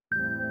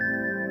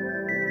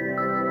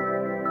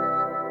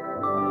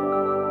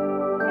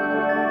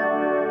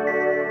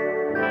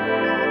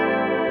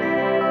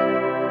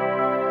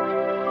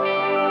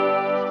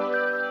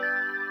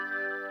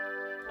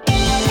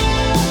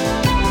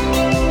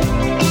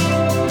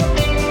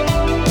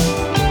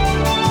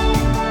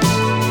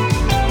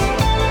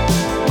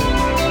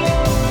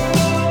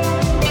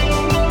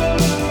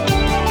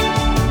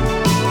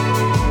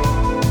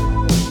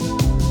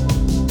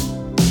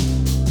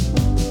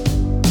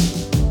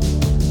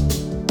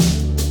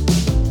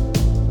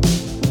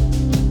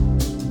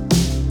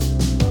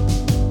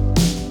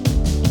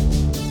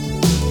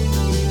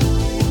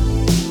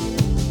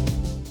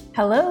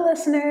Hello,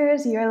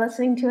 listeners. You're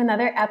listening to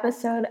another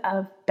episode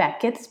of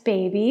Beckett's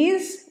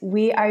Babies.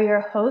 We are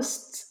your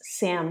hosts,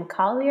 Sam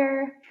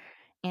Collier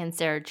and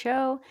Sarah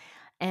Cho.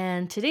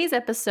 And today's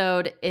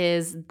episode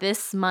is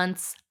this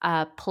month's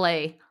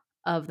play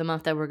of the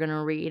month that we're going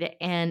to read.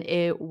 And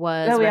it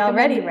was that we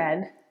already recommended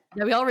read.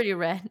 that we already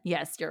read.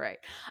 Yes, you're right.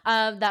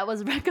 That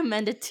was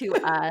recommended to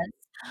us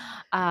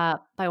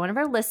by one of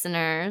our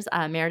listeners,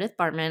 Meredith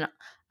Bartman.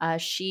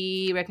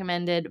 She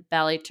recommended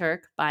Ballet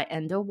Turk by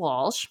Enda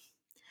Walsh.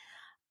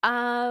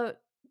 And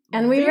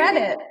we read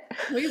it.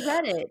 We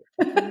read it.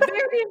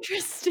 Very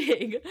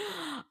interesting.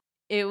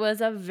 It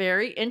was a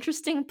very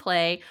interesting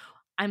play.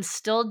 I'm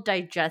still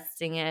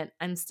digesting it.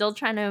 I'm still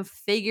trying to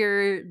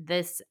figure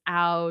this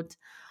out.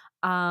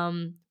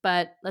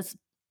 But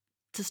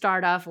to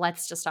start off,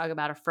 let's just talk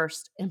about our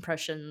first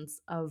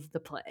impressions of the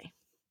play.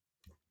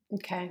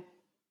 Okay.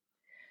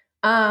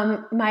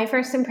 My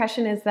first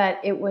impression is that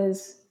it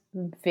was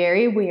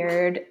very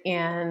weird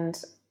and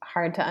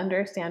hard to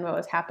understand what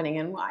was happening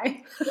and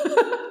why.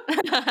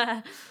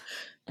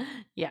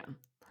 Yeah.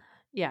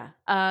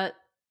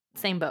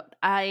 Same boat.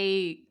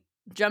 I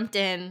jumped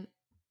in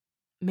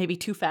maybe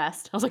too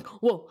fast. I was like,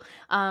 whoa.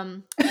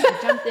 I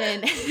jumped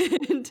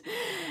in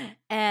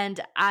and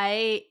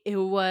it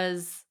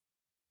was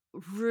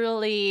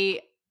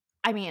really,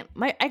 I mean,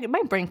 my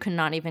brain could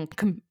not even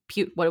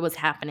compute what was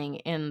happening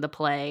in the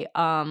play.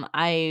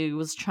 I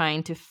was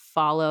trying to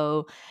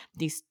follow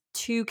these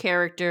two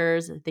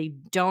characters. They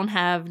don't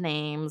have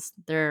names.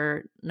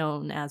 They're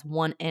known as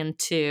 1 and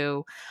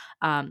 2.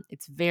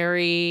 It's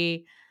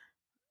very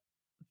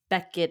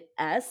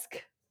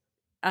Beckett-esque,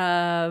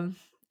 and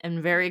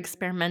very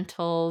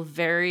experimental,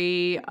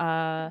 very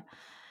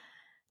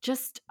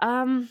just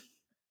I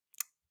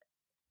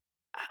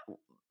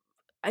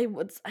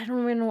don't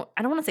even know,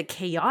 I don't want to say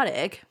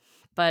chaotic,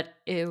 but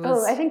it Oh, I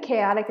was think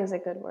chaotic is a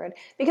good word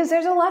because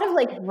there's a lot of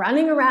like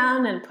running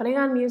around and putting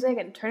on music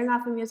and turning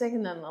off the music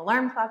and then an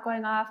alarm clock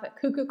going off, a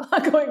cuckoo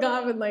clock going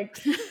off, and like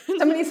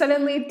somebody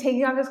suddenly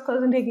taking off his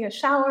clothes and taking a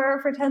shower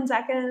for 10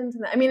 seconds.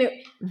 I mean,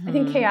 I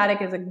think Mhm.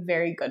 chaotic is a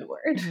very good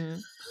word.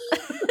 Mhm.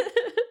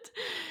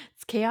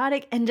 It's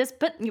chaotic and just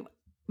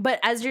but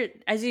as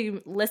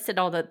you listed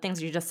all the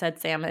things you just said,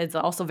 Sam, it's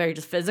also very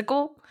just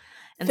physical.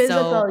 And so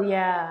Physical,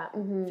 yeah.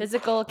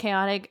 physical,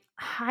 chaotic,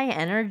 high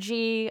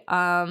energy.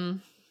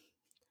 And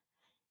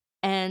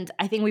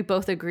I think we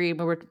both agreed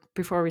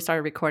before we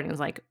started recording, is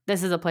like,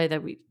 this is a play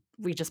that we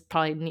just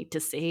probably need to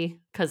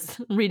see,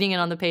 because reading it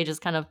on the page is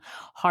kind of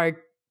hard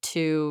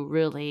to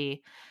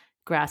really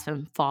grasp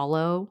and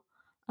follow.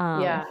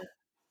 Yeah.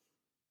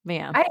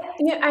 Yeah.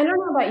 I don't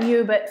know about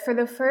you, but for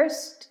the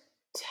first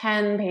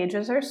 10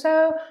 pages or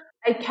so,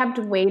 I kept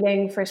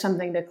waiting for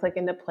something to click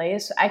into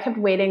place. I kept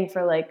waiting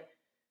for like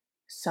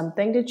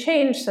something to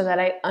change so that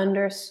I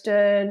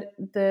understood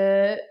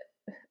the,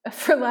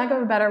 for lack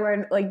of a better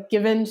word, like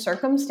given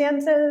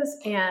circumstances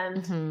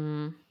and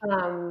Mhm.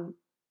 um,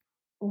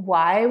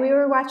 why we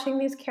were watching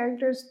these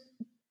characters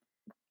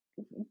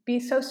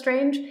be so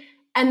strange.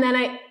 And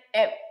then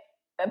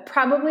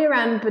probably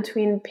around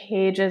between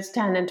pages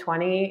 10 and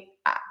 20,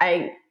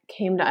 I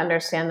came to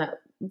understand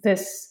that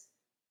this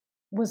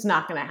was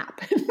not going to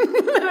happen.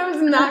 That I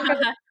was not going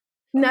to,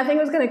 nothing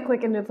was going to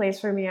click into place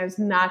for me. I was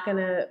not going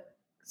to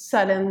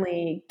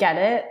suddenly get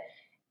it.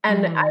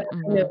 And I Mhm.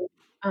 kind of,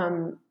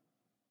 Mhm.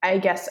 I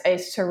guess I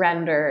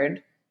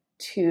surrendered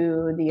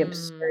to the Mm.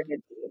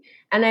 absurdity.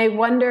 And I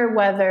wonder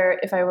whether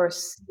if I were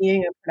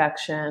seeing a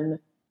production,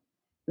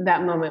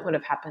 that moment would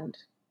have happened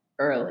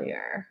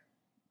earlier.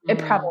 It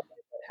probably Mm.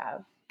 would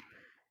have.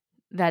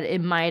 That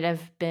it might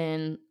have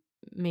been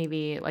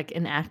maybe like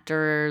an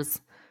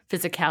actor's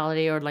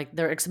physicality, or like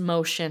their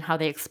emotion, how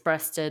they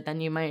expressed it,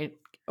 then you might,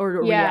 or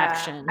a Yeah,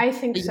 reaction I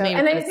think that you so. maybe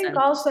And could I have think sensed.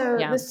 also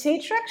Yeah. the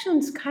stage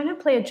directions kind of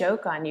play a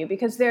joke on you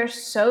because they're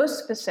so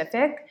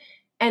specific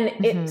and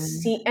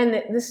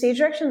Mhm. the stage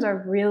directions are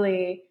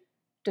really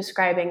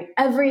describing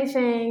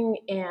everything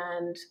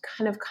and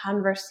kind of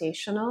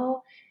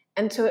conversational.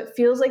 And so it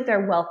feels like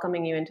they're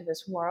welcoming you into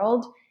this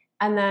world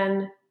and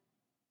then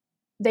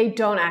they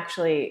don't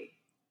actually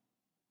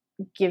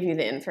give you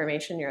the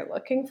information you're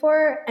looking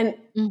for. And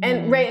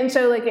right, Mhm. and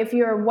so like if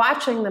you're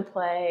watching the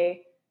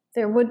play,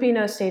 there would be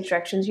no stage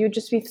directions. You would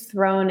just be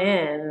thrown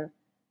in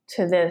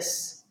to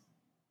this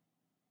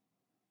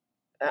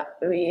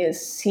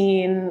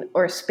scene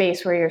or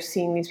space where you're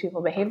seeing these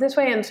people behave this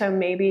way. And so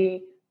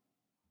maybe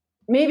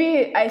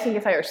I think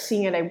if I were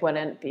seeing it, I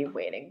wouldn't be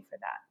waiting for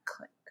that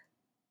click.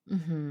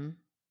 Mhm.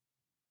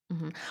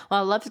 Mhm. Well,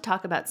 I love to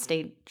talk about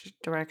stage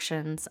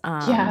directions,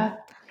 Yeah,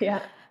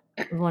 yeah.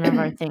 one of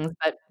our things,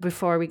 but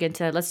before we get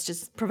to that, let's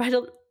just provide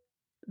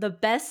the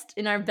best,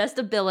 in our best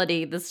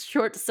ability, this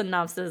short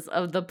synopsis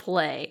of the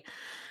play.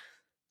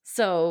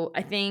 So,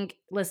 I think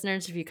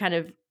listeners, if you kind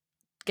of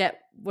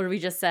get what we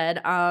just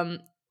said,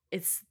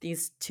 it's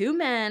these two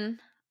men,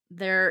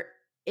 they're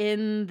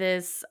in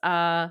this,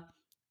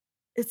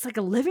 it's like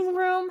a living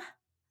room.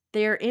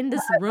 They're in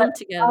this But room all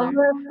together.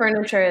 the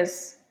furniture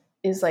is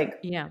like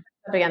Yeah.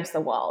 up against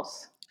the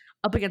walls.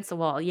 Up against the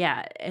wall,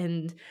 yeah,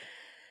 and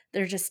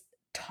they're just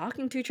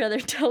talking to each other,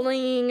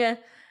 telling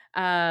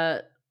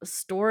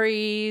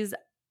stories,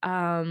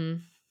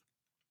 um,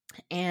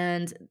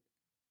 and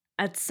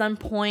at some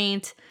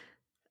point,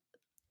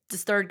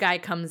 this third guy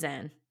comes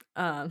in.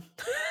 Um,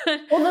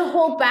 Well, the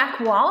whole back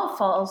wall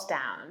falls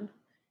down,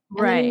 and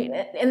right.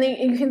 then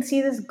you can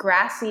see this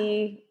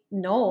grassy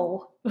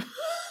knoll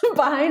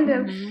behind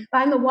him, Mhm.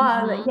 behind the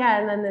wall. Mhm. Yeah,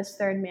 and then this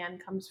third man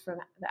comes from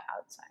the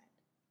outside.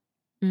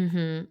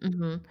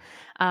 Mhm.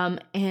 Mhm.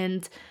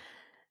 And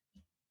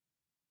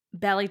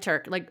Bally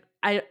Turk, like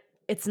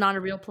it's not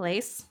a real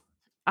place.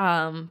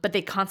 But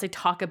they constantly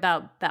talk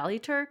about Bally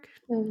Turk.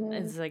 Hmm.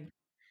 It's like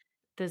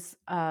this.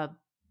 I'm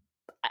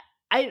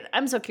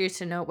so curious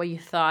to know what you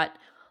thought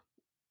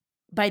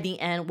by the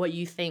end. What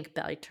you think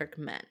Bally Turk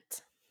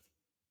meant?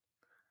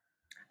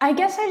 I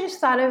guess I just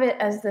thought of it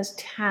as this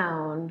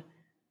town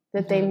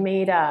that they Hmm.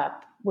 made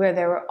up where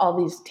there were all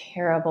these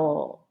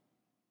terrible,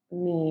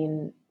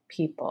 mean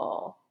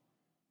people.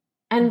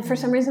 And for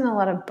some Hmm. reason, a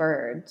lot of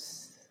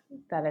birds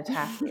that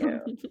attack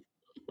you.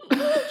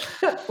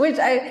 Which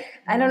I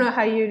don't Yeah. know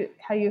how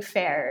you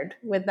fared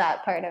with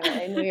that part of it.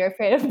 I know you're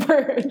afraid of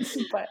birds,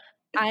 but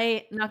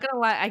I not gonna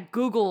lie, I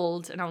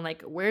Googled and I'm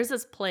like, "Where's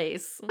this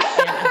place?" And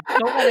I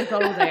don't wanna go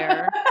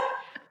there.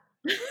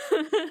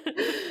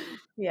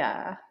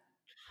 yeah.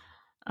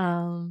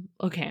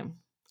 Okay.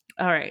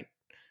 Alright.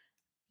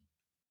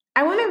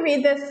 I want to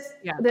read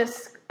Yeah.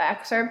 this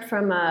excerpt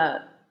from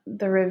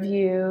the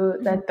review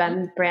Mhm. that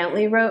Ben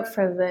Brantley wrote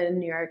for the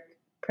New York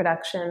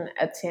production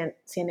at St.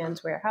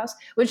 Anne's Warehouse,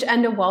 which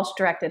Enda Walsh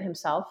directed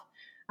himself,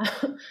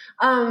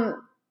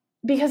 um,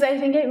 because I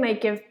think it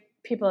might give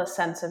people a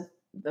sense of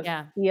the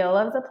Yeah. feel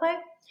of the play.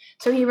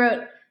 So he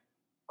wrote,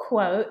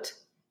 quote,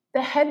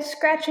 "The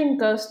head-scratching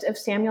ghost of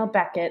Samuel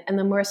Beckett and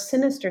the more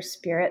sinister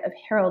spirit of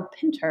Harold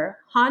Pinter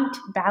haunt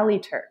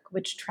Ballyturk,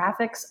 which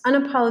traffics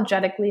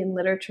unapologetically in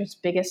literature's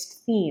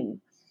biggest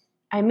theme.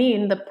 I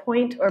mean, the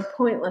point or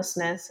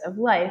pointlessness of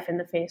life in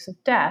the face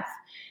of death,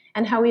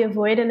 and how we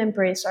avoid and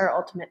embrace our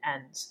ultimate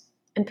ends,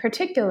 and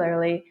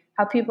particularly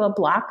how people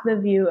block the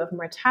view of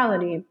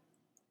mortality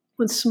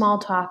with small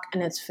talk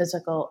and its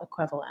physical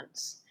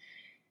equivalents."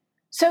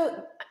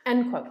 So,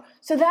 end quote.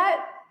 So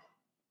that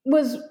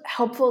was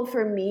helpful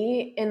for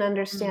me in Mm.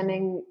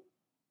 understanding,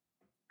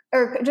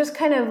 or just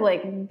kind of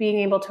like being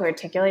able to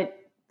articulate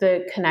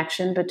the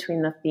connection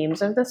between the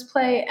themes of this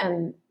play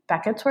and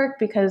Beckett's work,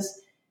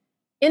 because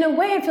in a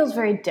way it feels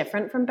very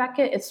different from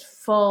Beckett. It's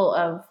full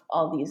of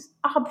all these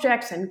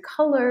objects and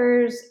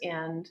colors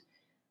and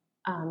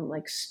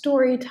like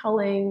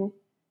storytelling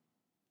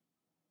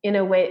in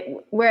a way,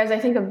 whereas I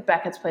think of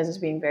Beckett's plays as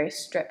being very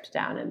stripped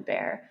down and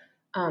bare.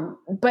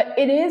 But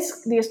it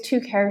is these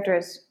two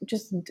characters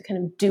just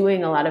kind of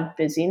doing a lot of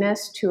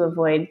busyness to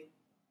avoid,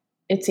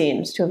 it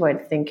seems, to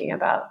avoid thinking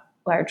about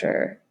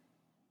larger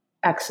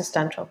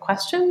existential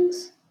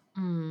questions.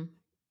 Mm.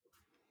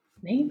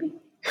 Maybe.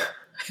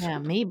 Yeah,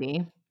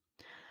 maybe.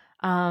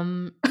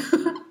 Um,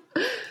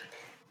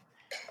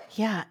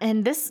 yeah,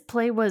 and this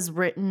play was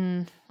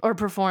written or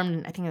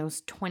performed, I think it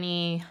was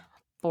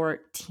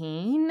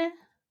 2014.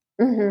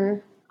 Hmm.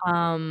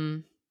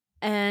 Um,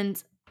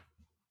 and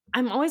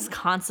I'm always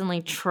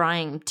constantly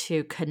trying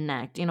to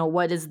connect,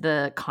 what is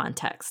the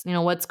context?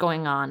 What's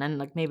going on? And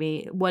like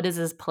maybe what is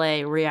this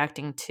play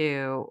reacting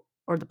to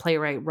or the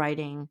playwright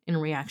writing in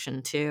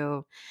reaction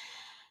to?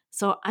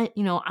 So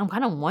I'm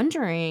kind of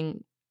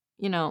wondering,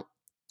 you know,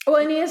 Well,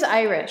 and he is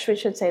Irish. We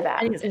should say I that.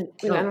 think it's I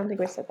oh, don't think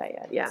we said that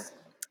yet. Yeah.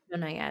 no,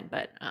 not yet,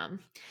 but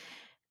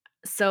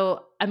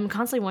so I'm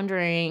constantly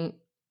wondering,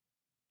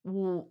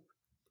 w-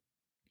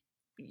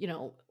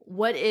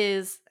 what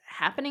is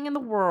happening in the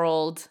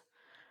world,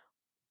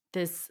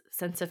 this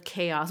sense of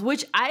chaos,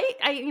 which I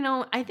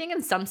think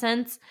in some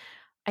sense,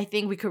 I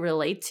think we could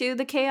relate to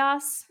the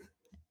chaos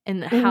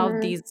and how Hmm.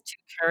 these two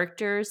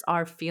characters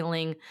are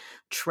feeling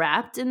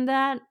trapped in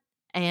that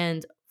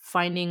and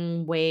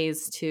finding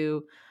ways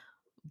to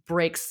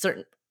break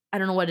certain, I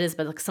don't know what it is,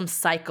 but like some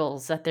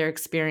cycles that they're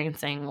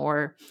experiencing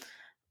or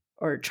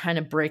trying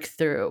to break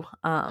through.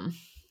 Hmm.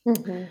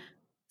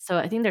 So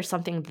I think there's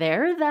something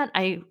there that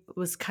I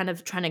was kind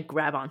of trying to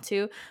grab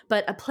onto.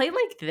 But a play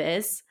like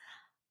this,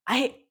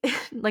 I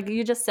like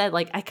you just said,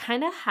 like I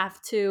kind of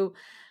have to.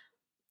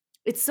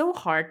 It's so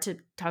hard to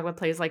talk about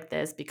plays like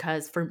this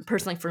because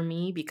for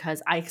me,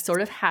 because I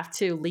sort of have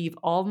to leave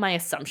all of my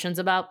assumptions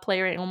about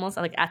playwriting almost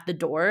like at the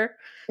door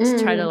to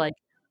try to Hmm. like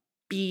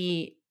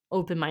be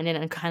open minded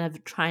and kind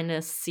of trying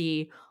to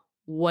see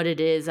what it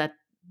is that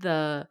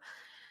the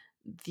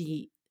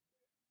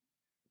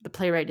the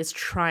playwright is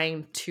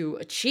trying to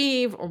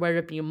achieve, or whether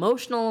it be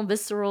emotional,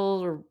 visceral,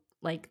 or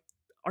like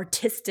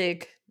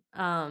artistic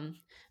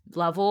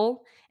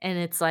level. And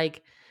it's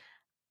like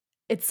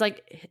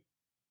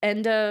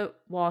Enda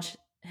Walsh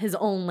his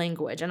own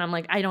language, and I'm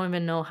like, I don't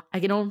even know, I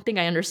don't think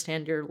I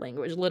understand your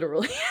language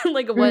literally,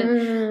 like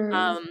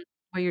Hmm.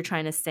 what you're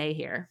trying to say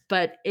here.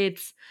 But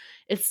it's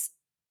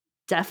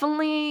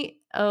definitely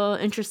a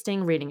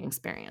interesting reading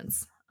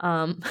experience.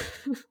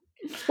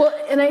 Well,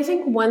 and I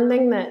think one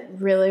thing that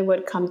really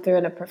would come through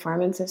in a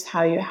performance is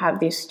how you have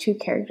these two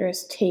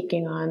characters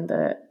taking on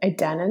the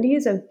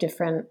identities of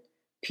different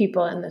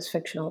people in this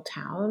fictional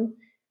town.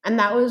 And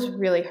that was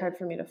really hard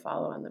for me to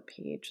follow on the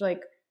page.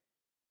 Like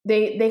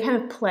they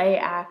kind of play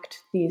act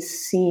these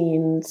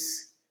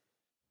scenes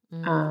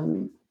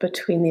Mm,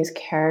 between these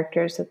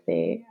characters that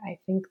I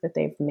think that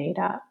they've made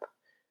up.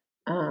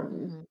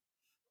 Um,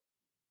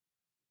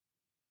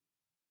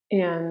 mhm.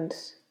 and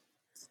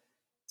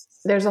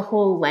there's a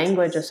whole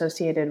language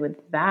associated with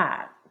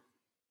that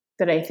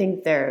I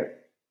think their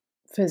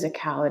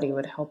physicality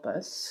would help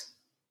us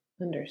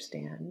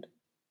understand.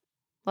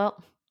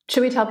 Well,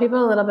 Should we tell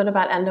people a little bit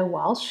about Enda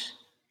Walsh?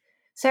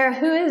 Sarah,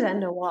 who is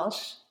Enda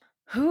Walsh?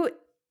 who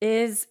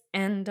is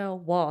Enda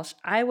Walsh?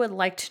 I would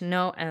like to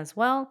know as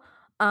well.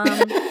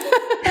 Um,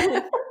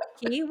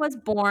 he was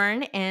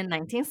born in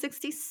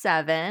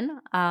 1967.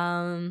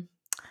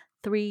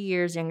 3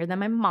 years younger than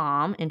my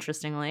mom.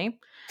 Interestingly,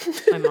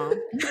 my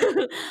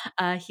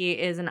mom. He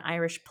is an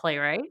Irish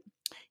playwright.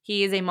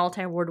 He is a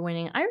multi-award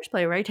winning Irish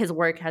playwright. His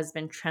work has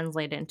been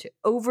translated into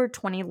over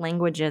 20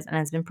 languages and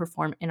has been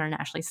performed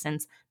internationally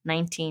since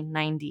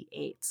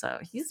 1998. So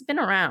he's been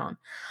around.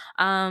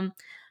 Um,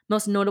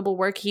 Most notable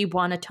work, he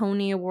won a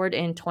Tony Award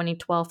in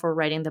 2012 for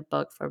writing the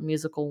book for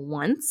musical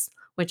Once,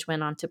 which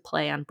went on to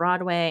play on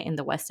Broadway, in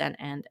the West End,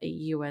 and a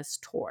US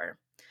tour.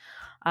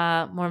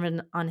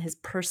 On his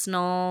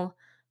personal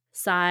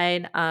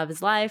side of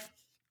his life,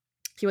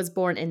 he was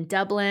born in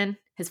Dublin.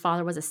 His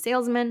father was a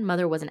salesman,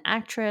 mother was an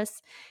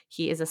actress.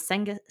 He is a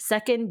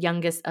second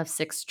youngest of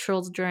 6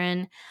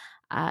 children.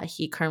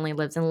 He currently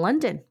lives in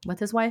London with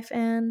his wife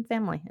and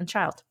family and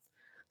child.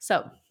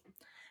 So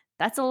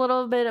that's a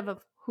little bit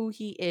of who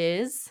he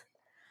is.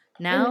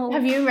 And Now,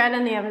 have you read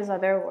any of his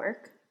other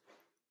work?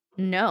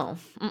 no,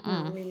 No,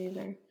 mm-mm, me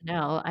neither.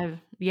 no.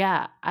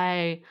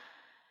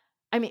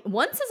 I mean,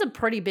 Once is a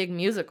pretty big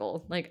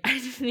musical. Like, I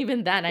didn't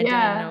even that. I didn't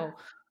Yeah. know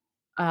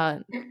uh,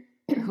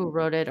 who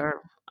wrote it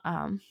or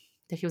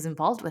that he was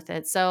involved with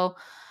it. So,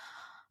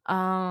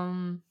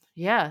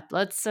 yeah,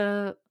 let's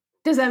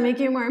Does that make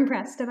you more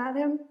impressed about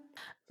him?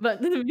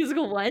 but the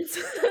musical Once.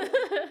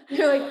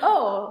 You're like,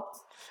 oh,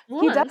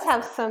 he does Once.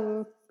 have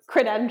some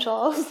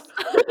credentials.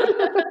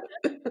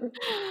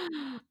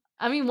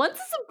 I mean, Once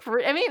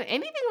is I mean,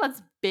 anything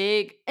that's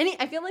big,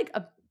 I feel like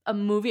a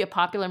movie, a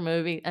popular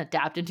movie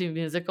adapted to a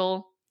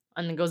musical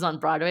and then goes on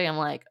Broadway, I'm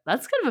like,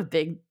 that's kind of a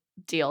big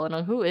deal.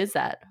 And who is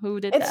that? Who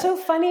did It's that? so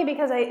funny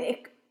because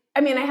I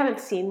mean, I haven't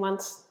seen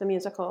Once the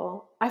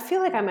musical. I feel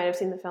like I might have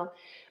seen the film,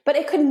 but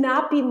it could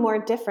not be more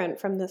different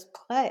from this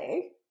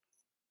play.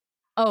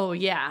 Oh,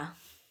 yeah.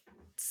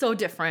 So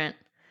different.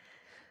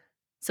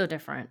 So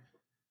different.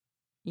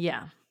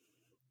 Yeah.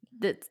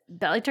 That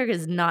Ballet Turk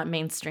is not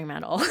mainstream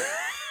at all.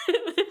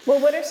 Well,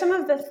 what are some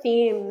of the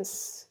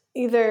themes,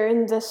 either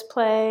in this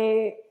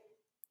play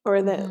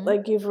or that Mhm.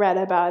 like you've read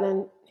about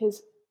in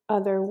his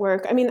other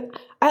work? I mean,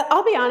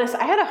 I'll be honest.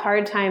 I had a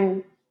hard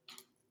time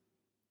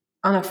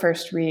on a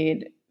first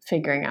read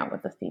figuring out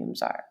what the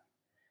themes are,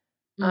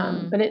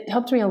 Mm, but it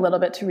helped me a little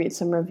bit to read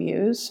some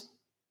reviews.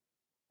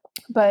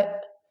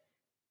 But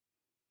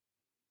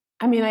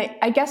I mean,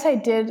 I guess I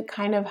did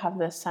kind of have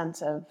this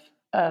sense of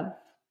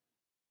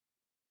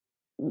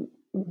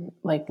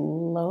like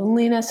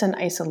loneliness and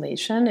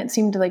isolation. It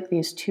seemed like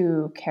these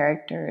two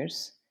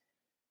characters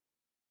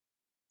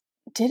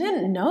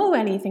didn't know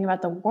anything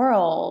about the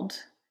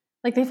world.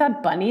 Like they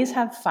thought bunnies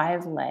have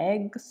 5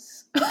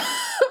 legs.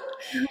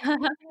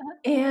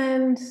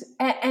 and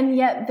and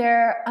yet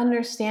their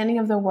understanding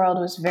of the world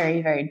was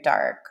very very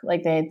dark.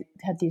 Like they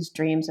had these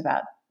dreams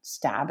about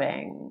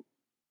stabbing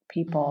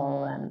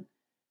people mhm,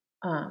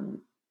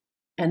 um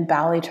and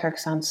Bally Turk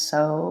sounds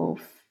so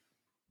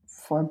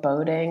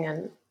foreboding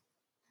and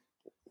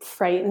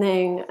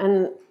frightening.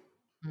 And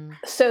mm,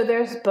 so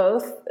there's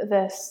both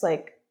this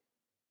like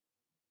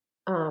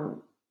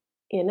um,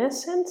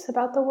 innocence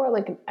about the world,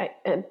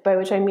 like by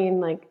which I mean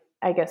like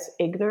I guess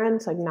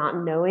ignorance, like not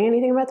knowing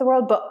anything about the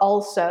world, but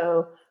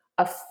also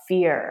a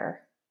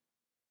fear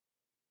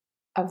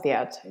of the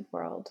outside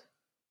world.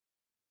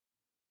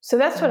 So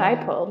that's what I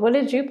mm. pulled. What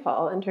did you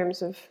pull in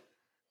terms of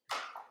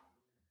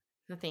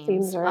The themes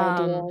themes. or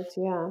ideas?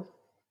 Yeah.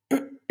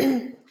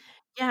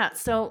 Yeah,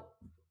 so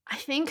I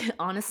think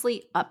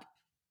honestly,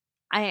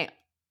 I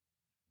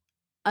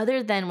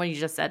other than what you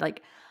just said,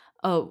 like,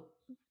 oh,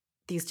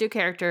 these two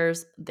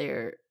characters,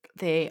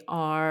 they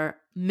are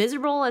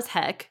miserable as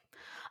heck.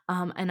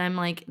 And I'm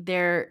like,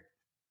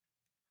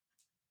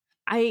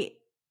 I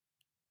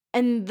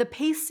and the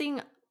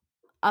pacing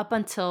up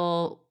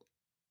until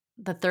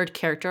the third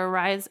character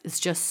arrives is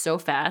just so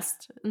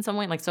fast in some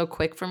way, like so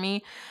quick for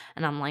me.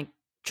 And I'm like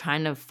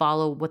trying to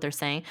follow what they're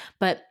saying.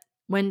 But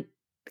when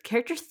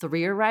character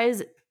three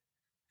arrives,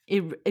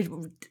 it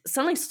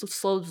suddenly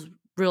slows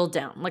real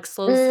down, like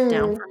slows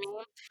down Mm. for me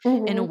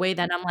in a Hmm. way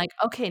that I'm like,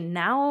 okay,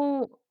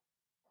 now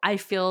I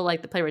feel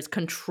like the playwright is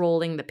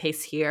controlling the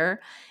pace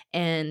here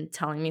and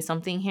telling me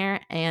something here.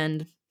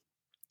 And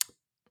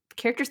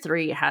character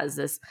three has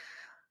this.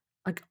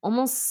 like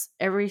almost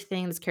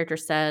everything this character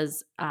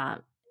says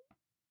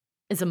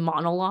is a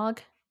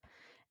monologue.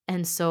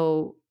 And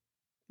so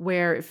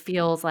where it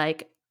feels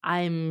like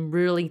I'm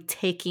really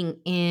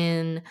taking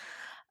in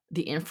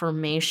the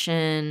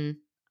information,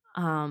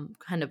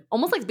 kind of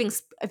almost like being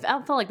I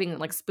felt like being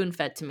like spoon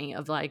fed to me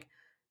of like,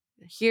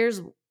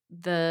 here's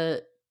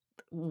the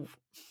w-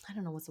 I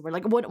don't know what's the word,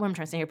 like what I'm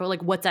trying to say here, but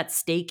like what's at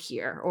stake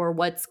here or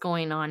what's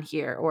going on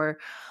here, or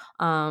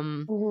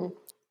um Mhm.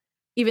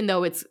 even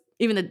though it's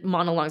even the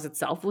monologues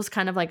itself was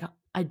kind of like,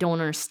 I don't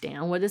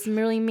understand what this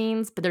really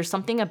means, but there's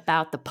something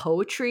about the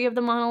poetry of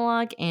the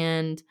monologue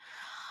and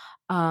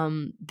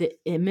the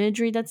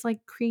imagery that's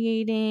like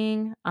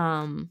creating.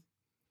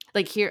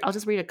 Like here, I'll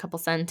just read a couple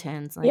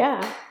sentences. Like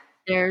Yeah.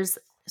 there's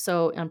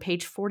so on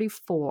page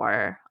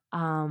 44,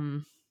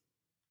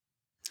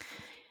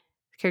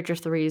 character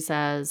 3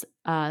 says,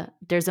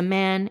 there's a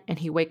man and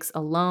he wakes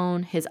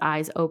alone, his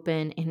eyes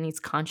open, and he's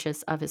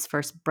conscious of his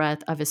first breath,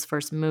 of his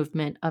first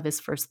movement, of his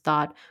first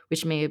thought,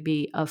 which may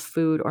be of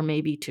food or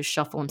maybe to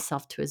shuffle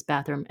himself to his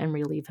bathroom and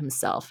relieve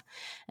himself.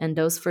 And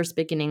those first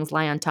beginnings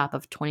lie on top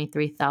of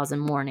 23,000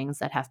 mornings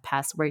that have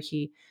passed where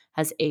he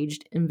has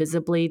aged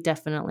invisibly,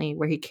 definitely,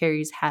 where he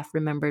carries half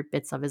remembered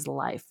bits of his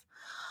life,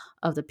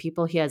 of the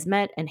people he has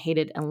met and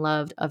hated and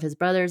loved, of his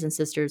brothers and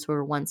sisters who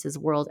were once his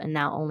world and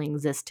now only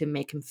exist to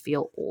make him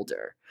feel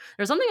older.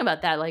 There's something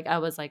about that. Like, I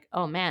was like,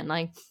 oh man,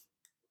 like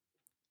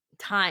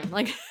time,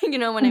 like, you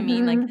know what I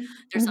mean? Like, Mhm.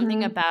 there's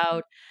something Mhm.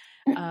 about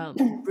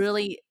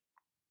really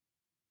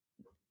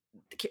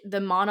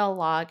the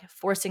monologue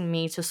forcing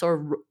me to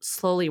sort of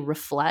slowly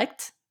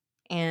reflect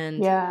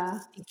and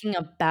Yeah. thinking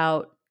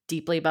about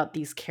deeply about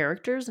these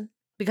characters,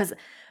 because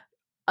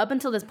up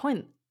until this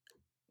point,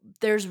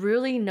 there's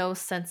really no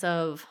sense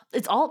of,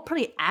 it's all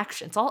pretty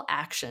action. It's all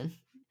action.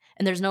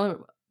 And there's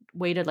no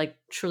way to like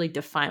truly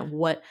define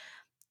what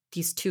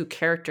these two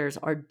characters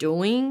are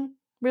doing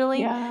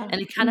really. Yeah.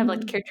 And it kind of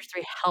like Mhm. character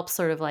 3 helps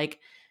sort of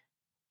like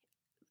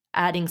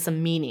adding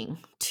some meaning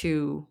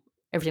to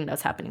everything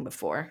that's happening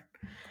before.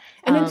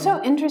 And it's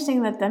so Um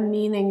interesting that the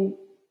meaning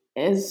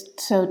is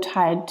so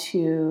tied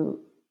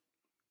to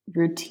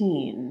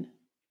routine,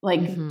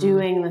 like mhm.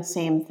 doing the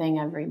same thing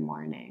every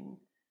morning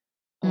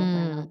over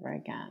and Mm, over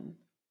again.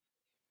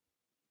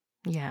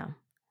 yeah.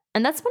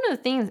 And that's one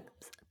of the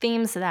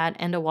themes that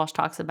Enda Walsh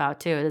talks about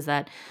too, is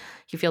that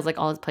he feels like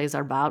all his plays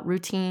are about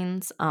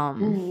routines.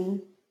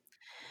 Mhm.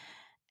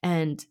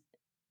 And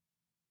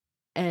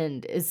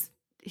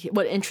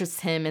what interests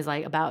him is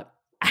like about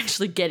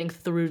actually getting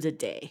through the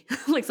day,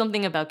 like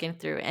something about getting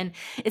through. And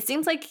it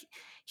seems like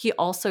he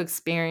also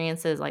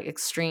experiences like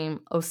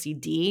extreme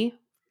OCD.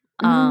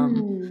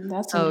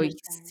 That's So he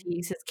interesting.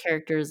 sees his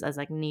characters as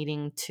like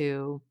needing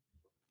to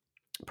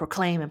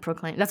proclaim and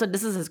proclaim. That's what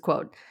this is his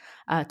quote.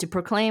 To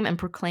proclaim and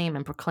proclaim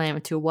and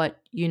proclaim to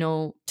what,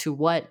 to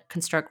what,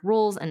 construct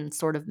rules and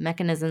sort of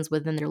mechanisms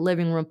within their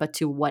living room, but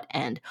to what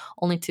end?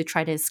 Only to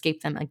try to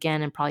escape them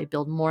again and probably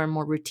build more and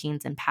more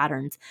routines and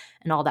patterns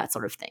and all that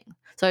sort of thing.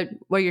 So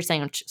what you're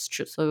saying is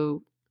true.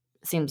 So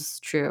seems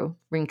true,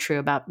 ring true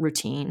about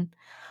routine.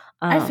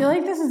 I feel Um,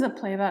 like this is a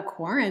play about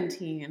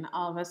quarantine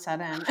all of a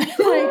sudden.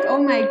 Like,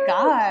 oh my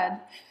God,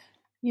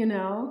 you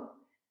know?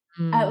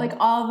 Like mm,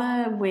 all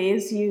the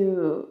ways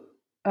you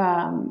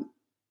um,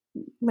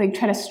 like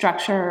try to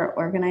structure or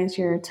organize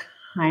your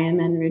time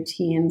and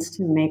routines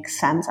to make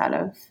sense out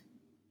of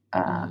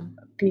uh,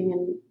 mm. being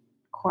in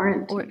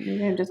Or, quarantine.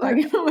 Maybe I'm just or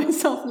talking about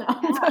myself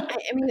now, yeah,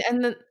 but I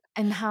mean,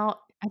 and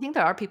how I think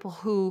there are people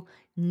who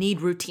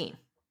need routine.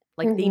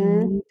 Like, they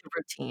hmm need the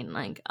routine,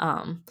 like,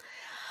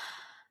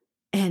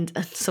 and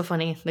it's so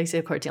funny, they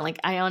say quarantine, like,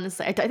 I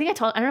honestly I think I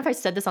don't know if I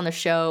said this on the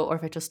show or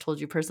if I just told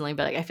you personally,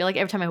 but, like, I feel like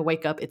every time I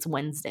wake up, it's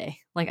Wednesday.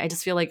 Like, I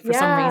just feel like for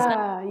some reason,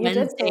 yeah, you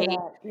did say Wednesday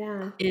that.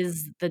 Yeah.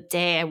 is the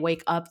day I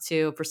wake up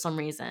to for some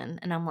reason,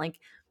 and I'm like,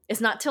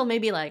 it's not till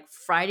maybe, like,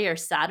 Friday or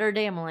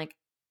Saturday, I'm like,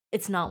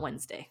 "It's not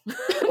Wednesday."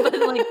 But,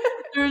 like,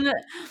 during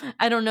the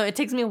I don't know, it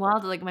takes me a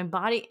while to, like,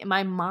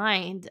 my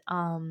mind,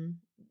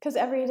 Because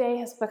every day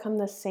has become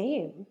the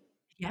same.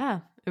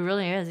 yeah, it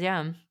really is,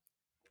 yeah.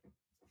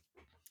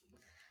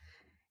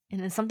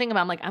 And it's something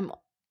about, like,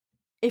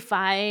 if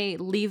I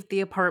leave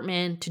the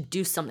apartment to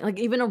do something, like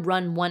even to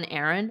run one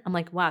errand, I'm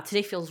like, "Wow,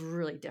 today feels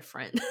really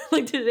different."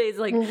 Like, today's,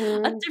 like,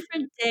 a hmm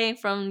different day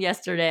from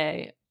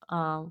yesterday.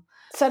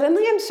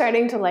 Suddenly, I'm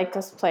starting to like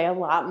this play a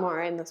lot more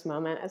in this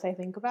moment as I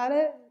think about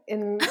it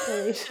in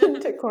relation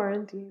to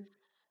quarantine.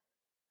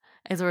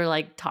 As we're,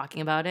 like,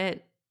 talking about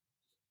it.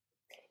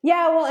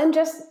 Yeah, well, and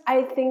just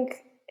I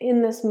think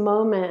in this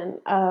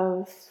moment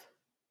of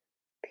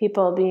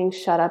people being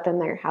shut up in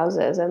their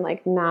houses and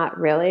like not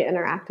really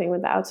interacting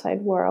with the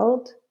outside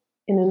world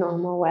in a Mhm,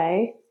 normal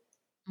way.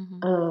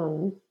 mhm.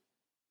 Um,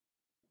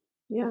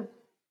 yeah,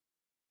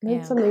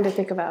 that's Yeah, something to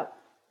think about.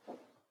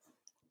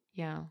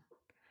 yeah.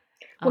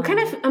 What kind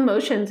Um, of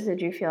emotions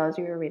did you feel as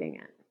you were reading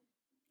it?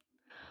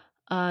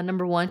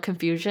 Number 1,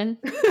 confusion.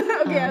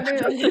 Okay, Uh, other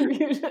than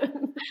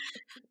confusion.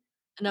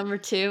 Number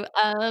 2,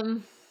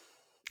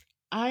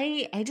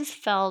 I just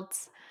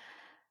felt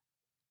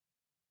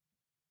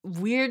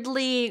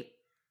weirdly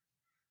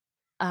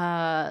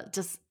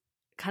just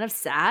kind of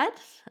sad.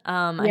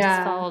 I just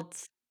Yeah.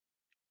 felt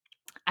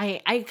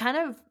I kind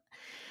of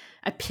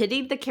I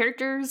pitied the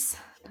characters,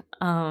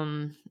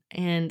 and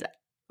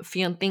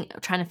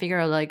trying to figure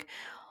out like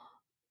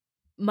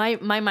my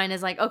mind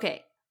is like,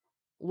 okay,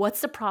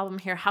 what's the problem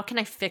here? How can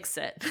I fix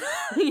it?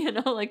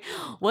 Like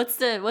what's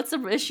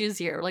the issues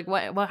here? Like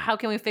what how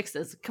can we fix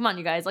this? Come on,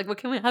 you guys. Like how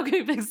can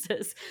we fix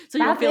this so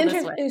you don't That's feel this way?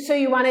 interesting. So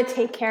you want to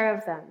take care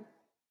of them.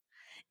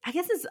 I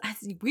guess it's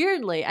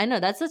weirdly. I know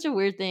that's such a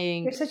weird You're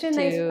thing such a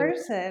nice to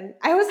person.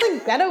 I was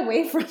like, get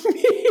away from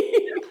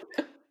me.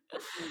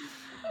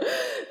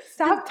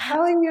 Stop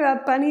telling me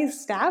about bunnies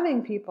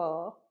stabbing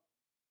people.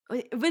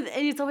 but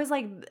it's always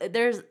like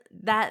there's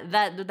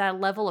that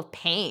level of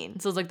pain.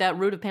 So it's like that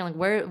root of pain. Like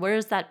where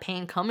is that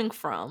pain coming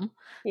from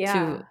to Yeah.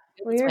 feel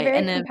Well, this you're way? very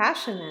And then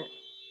compassionate.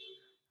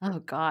 oh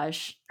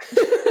gosh.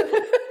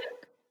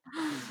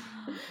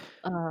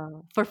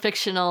 For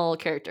fictional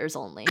characters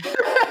only.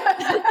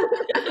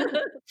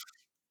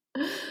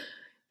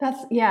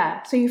 That's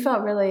yeah. So you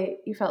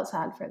felt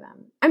sad for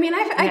them. I mean, I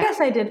Yeah. guess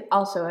I did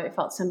also. I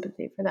felt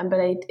sympathy for them, but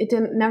it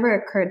didn't never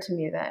occurred to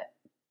me that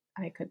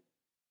I could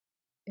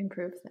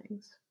improve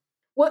things.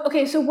 What?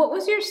 Okay. So what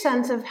was your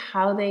sense of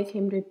how they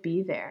came to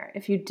be there?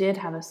 If you did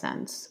have a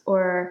sense,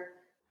 or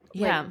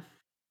like Yeah.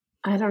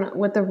 I don't know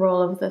what the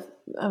role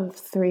of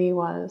three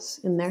was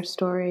in their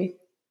story.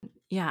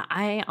 Yeah.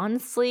 I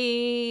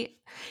honestly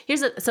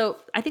so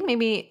I think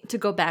maybe to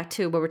go back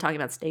to what we're talking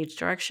about stage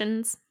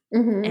directions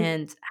Hmm.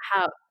 and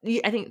how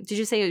I think did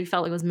you say you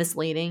felt like it was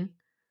misleading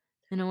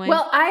in a way?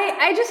 Well,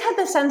 I just had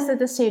the sense that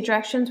the stage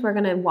directions were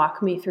going to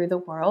walk me through the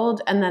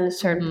world, and then at a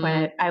certain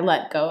point, Mhm. I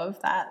let go of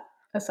that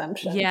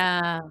assumption.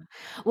 Yeah.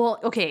 Well,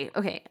 okay.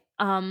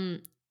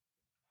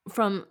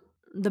 From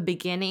the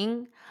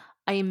beginning,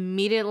 I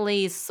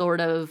immediately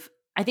sort of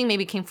I think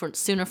maybe it came from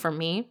sooner for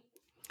me,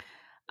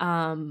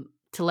 to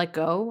let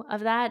go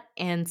of that.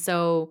 And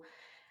so,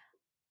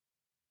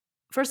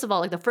 first of all,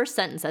 like the first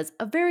sentence says,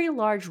 "A very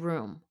large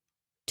room,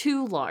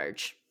 too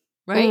large."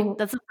 Right? Mm.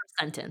 That's the first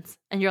sentence,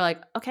 and you're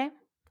like, "Okay,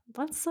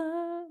 that's,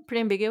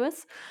 pretty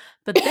ambiguous."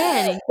 But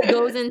then he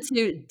goes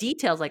into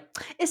details like,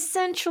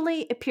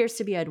 "Essentially appears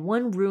to be a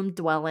one-room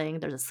dwelling.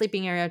 There's a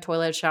sleeping area,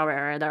 toilet, shower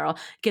area." There all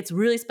gets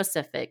really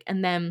specific,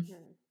 and then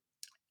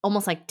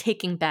almost like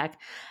taking back,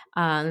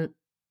 um,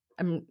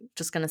 I'm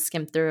just gonna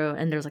skim through,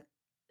 and there's like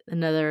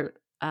another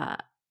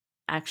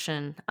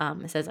action.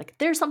 It says like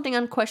there's something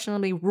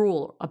unquestionably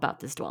rural about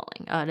this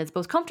dwelling. It's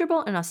both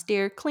comfortable and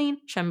austere, clean,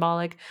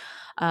 shambolic,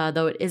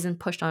 though it isn't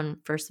pushed on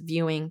first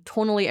viewing.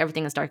 Tonally,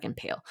 everything is dark and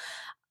pale.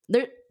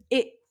 There,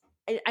 it.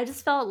 I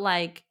just felt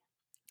like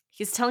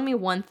he's telling me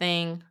one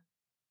thing,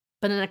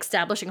 but then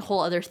establishing a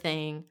whole other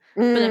thing,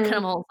 but then kind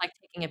of Mm. almost like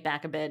taking it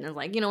back a bit and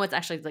like, it's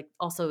actually like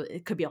also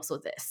it could be also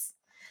this.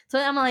 So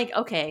I'm like,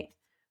 okay,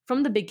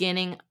 from the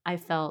beginning, I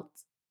felt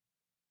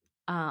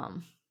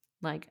um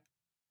like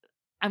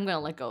I'm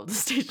gonna let go of the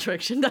stage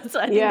direction. I think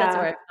that's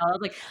where Yeah. I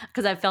felt like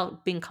because I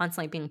felt being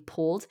constantly being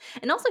pulled.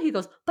 And also he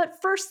goes,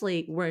 but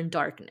firstly, we're in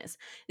darkness.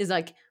 Is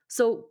like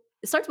so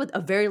it starts with a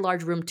very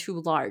large room,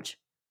 too large.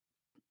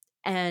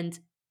 And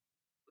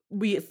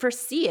we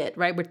first see it,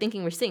 right? We're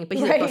thinking we're seeing it, but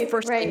he's like, but Right,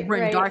 firstly, right, we're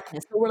in right,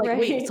 darkness. So we're like,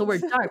 wait, so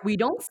right. we're dark. We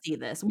don't see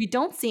this. We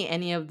don't see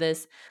any of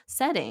this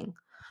setting.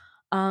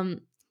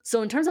 Um,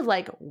 so in terms of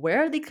like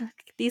where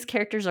these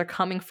characters are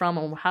coming from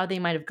and how they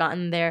might have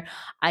gotten there,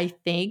 I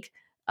think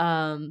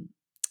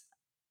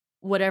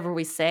whatever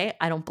we say,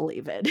 I don't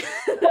believe it.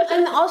 Well,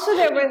 and also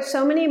there were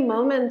so many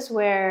moments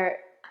where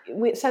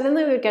we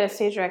would get a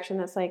stage direction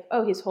that's like,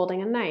 oh, he's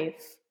holding a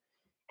knife.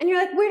 And you're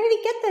like, where did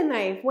he get the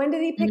knife? When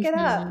did he pick it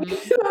up?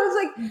 Mhm. I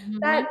was like, Mhm.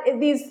 that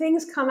these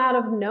things come out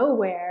of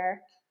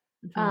nowhere.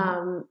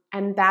 Mhm.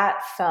 And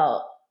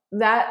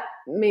that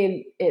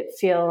made it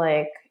feel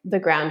like the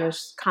ground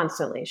was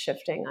constantly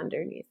shifting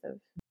underneath of.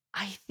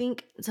 I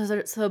think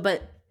so,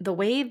 but the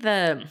way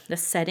the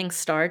setting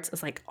starts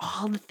is like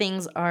all the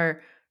things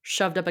are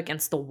shoved up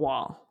against the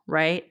wall,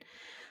 right?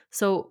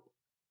 So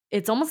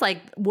it's almost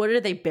like what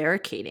are they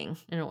barricading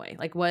in a way?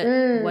 Like what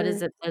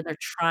is Mm, it that they're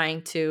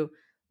trying to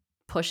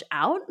push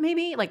out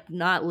maybe? Like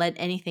not let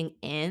anything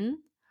in?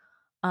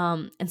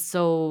 And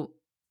so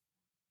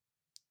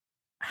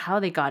how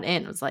they got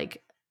in was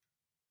like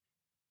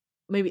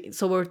maybe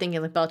so we're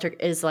thinking like Belichick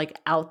is like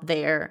out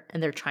there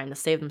and they're trying to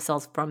save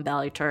themselves from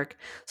Belichick.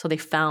 So they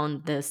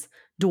found this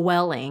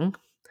dwelling,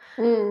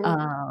 mm,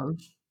 um,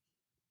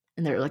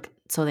 and they're like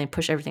so they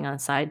push everything on the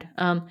side.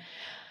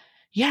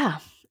 Yeah.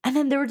 And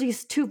then there were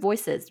these two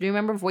voices. Do you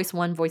remember voice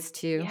one, voice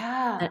two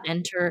that yeah.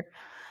 enter?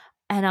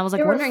 And I was like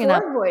There were wondering in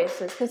that four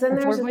voices because then or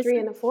there four was a three voices?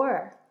 and a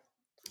four,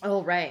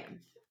 Oh, right.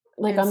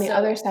 like And on the so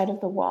other side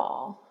of the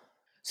wall.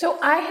 So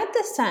I had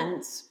the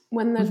sense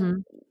when the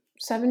mhm,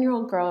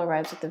 7-year-old girl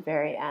arrives at the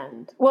very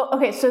end. Well,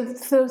 okay,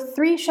 so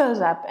three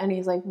shows up and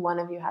he's like, one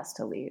of you has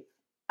to leave,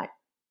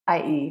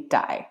 i.e.,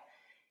 die.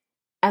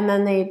 And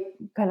then they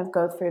kind of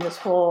go through this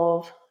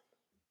whole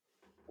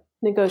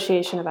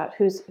negotiation about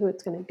who it's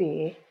going to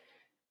be.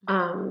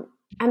 And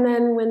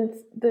then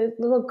when the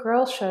little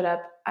girl showed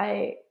up,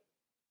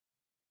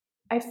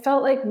 I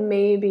felt like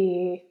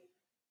maybe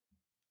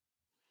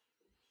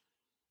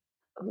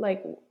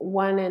like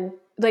one and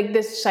like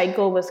this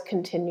cycle was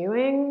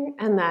continuing,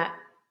 and that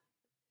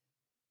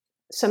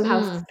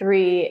somehow Mm.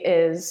 3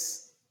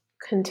 is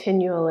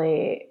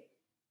continually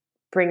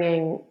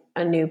bringing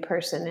a new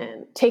person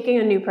in, taking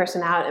a new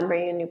person out and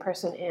bringing a new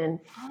person in,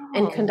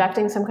 and Oh.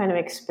 conducting some kind of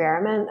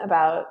experiment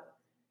about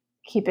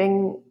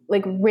keeping,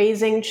 like,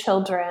 raising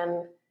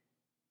children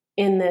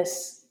in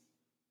this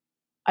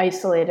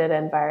isolated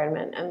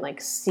environment and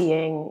like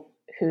seeing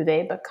who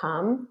they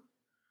become.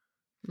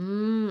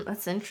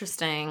 That's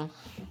interesting.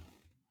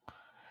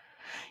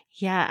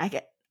 Yeah, I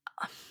get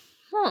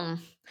hmm.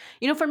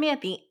 For me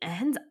at the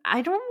end,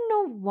 I don't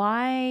know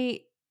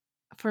why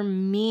for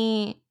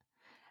me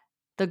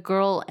the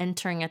girl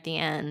entering at the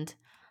end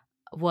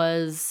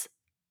was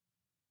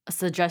a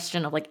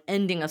suggestion of like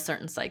ending a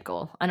certain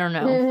cycle. I don't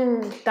know.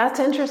 That's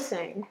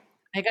interesting.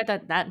 I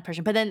got that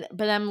impression. But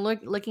I'm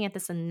looking at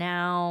this and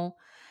now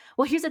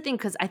well, here's the thing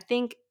cuz I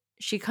think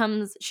she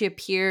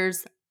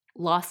appears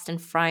lost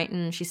and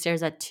frightened. She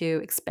stares at 2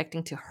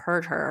 expecting to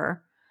hurt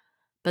her,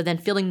 but then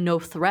feeling no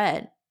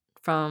threat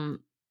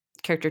from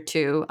character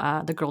 2,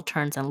 the girl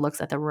turns and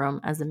looks at the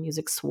room as the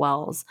music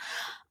swells.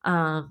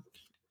 Um,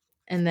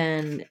 and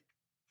then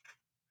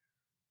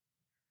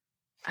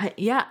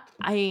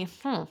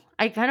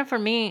I kind of for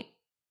me,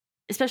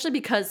 especially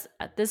because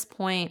at this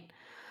point,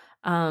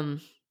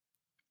 um,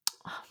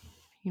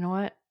 you know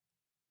what?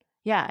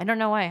 Yeah, I don't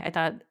know why I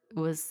thought it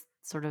was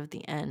sort of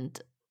the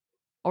end,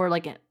 or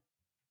like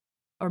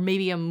or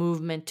maybe a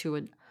movement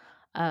to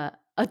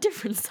a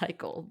different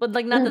cycle, but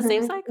like not the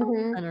same cycle.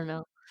 I don't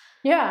know.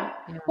 Yeah.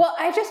 Yeah. Well,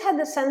 I just had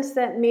the sense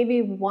that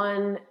maybe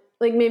one,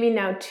 like maybe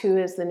now 2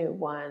 is the new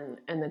 1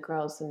 and the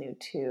girl's the new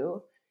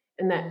 2,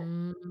 and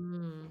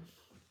Mm,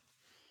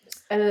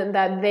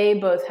 that they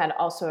both had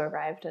also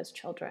arrived as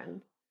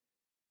children.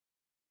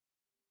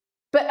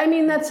 But I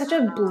mean, that's such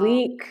a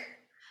bleak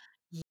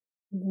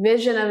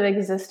vision of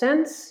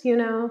existence, you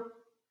know?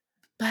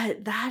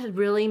 but that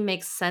really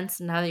makes sense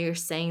now that you're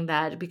saying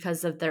that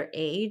because of their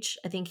age.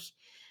 I think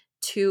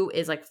 2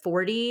 is like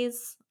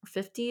 40s or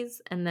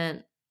 50s, and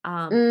then,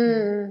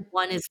 Mm.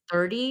 1 is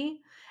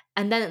 30,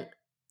 and then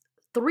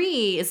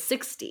 3 is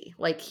 60,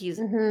 like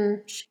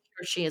Mhm. he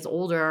or she is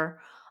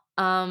older.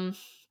 Um,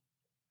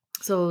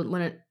 so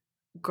when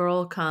a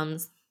girl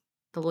comes,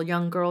 the little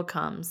young girl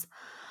comes,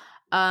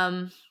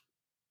 um,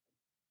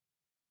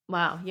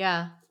 wow,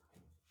 yeah,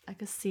 I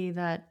could see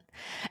that.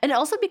 And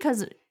also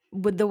because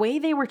with the way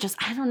they were just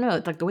I don't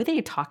know, like, the way they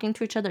were talking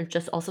to each other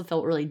just also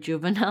felt really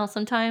juvenile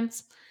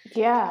sometimes.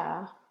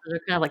 Yeah. They're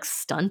kinda, like,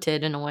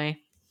 stunted in a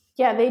way.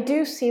 Yeah, they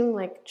do seem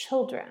like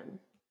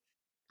children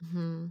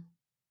Mhm.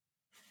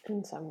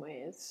 in some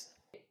ways.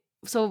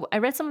 So, I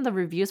read some of the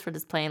reviews for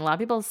this play, and a lot of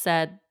people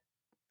said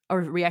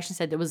or reaction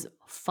said it was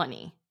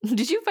funny.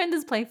 Did you find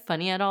this play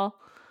funny at all?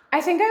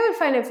 I think I would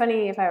find it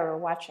funny if I were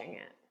watching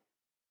it.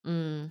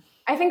 Mm,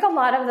 I think a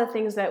lot of the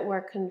things that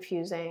were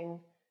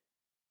confusing,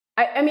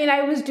 I mean,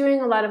 I was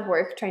doing a lot of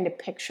work trying to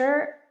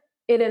picture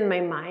it in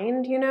my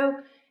mind, you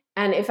know?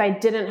 And if I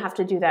didn't have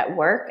to do that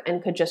work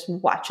and could just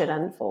watch it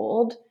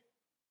unfold,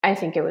 I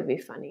think it would be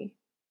funny.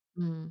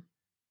 mm.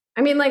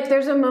 I mean, like,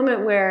 there's a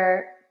moment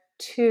where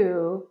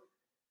 2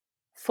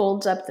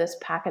 folds up this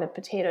packet of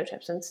potato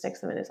chips and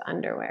sticks them in his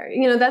underwear.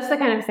 You know, that's the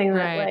kind of thing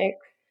that, Right. like,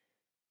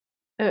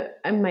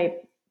 it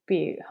might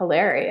be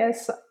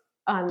hilarious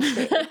on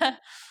stage.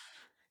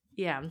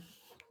 Yeah,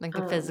 like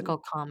the Um, physical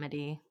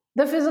comedy.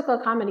 the physical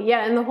comedy,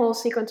 yeah, and the whole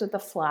sequence with the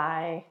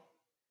fly.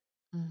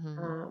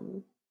 Mhm,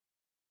 Um,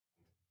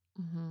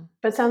 mhm.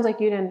 but it sounds like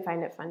you didn't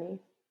find it funny.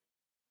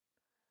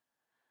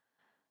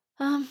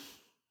 Um,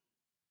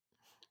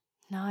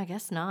 no, I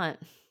guess not.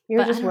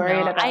 You're But I just don't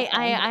worried know. about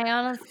them. I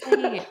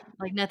honestly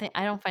like, nothing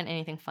I don't find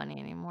anything funny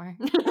anymore.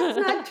 That's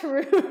not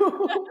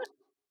true.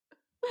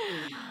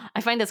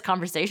 I find this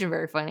conversation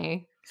very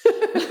funny.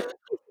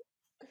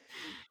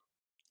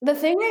 The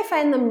thing I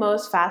find the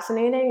most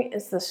fascinating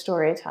is the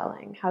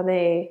storytelling, how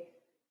they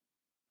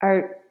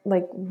are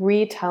like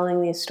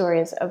retelling these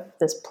stories of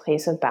this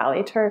place of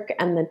Ballyturk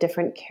and the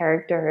different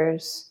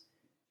characters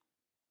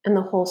and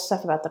the whole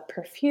stuff about the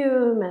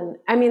perfume. And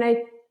I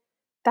mean,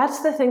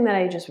 that's the thing that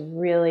I just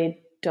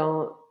really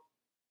don't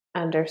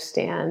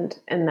understand,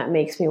 and that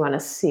makes me want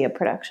to see a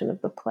production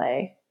of the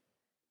play,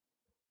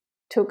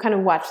 to kind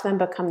of watch them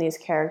become these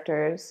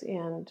characters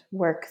and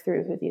work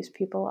through who these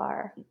people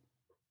are.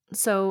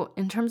 So,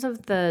 in terms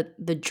of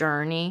the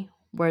journey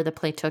where the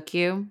play took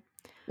you,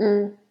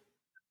 Mm.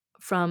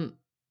 from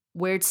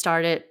where it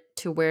started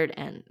to where it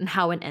and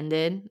how it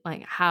ended,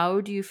 like,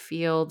 how do you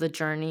feel the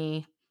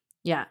journey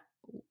yeah,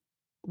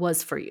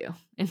 was for you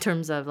in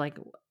terms of, like,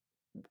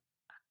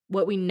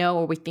 what we know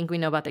or we think we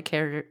know about the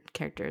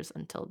characters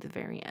until the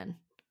very end?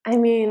 I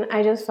mean,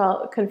 I just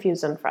felt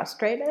confused and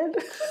frustrated,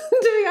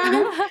 to be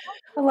honest,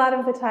 a lot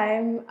of the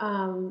time.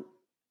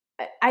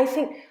 I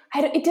think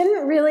it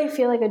didn't really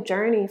feel like a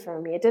journey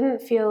for me. It didn't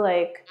feel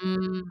like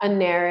Mm, a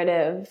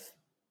narrative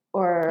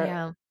or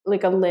yeah.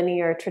 like a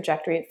linear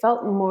trajectory. It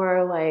felt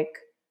more like,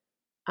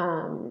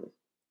 um,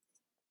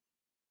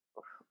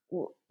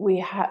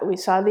 we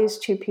saw these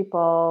two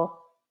people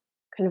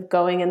kind of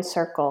going in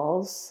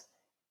circles,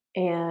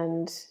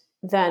 and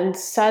then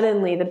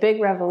suddenly the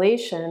big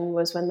revelation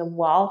was when the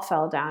wall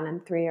fell down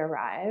and 3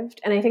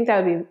 arrived. And I think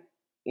that would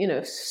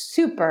be,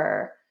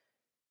 super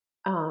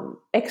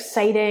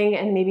exciting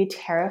and maybe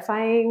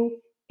terrifying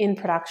in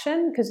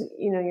production, because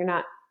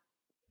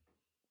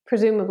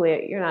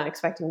presumably you're not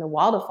expecting the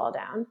wall to fall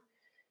down.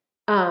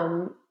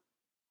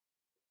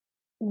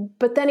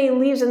 But then he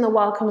leaves and the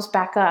wall comes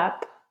back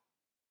up,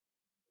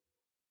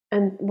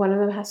 and one of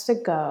them has to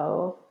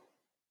go.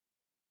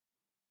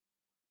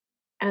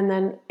 And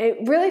then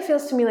it really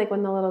feels to me like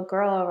when the little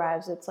girl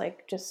arrives, it's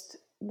like just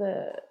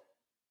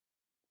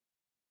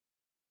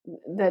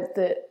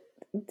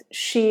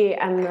she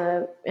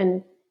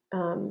and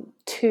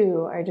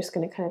two are just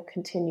going to kind of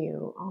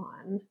continue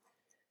on.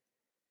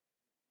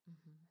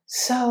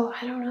 So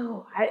I don't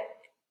know.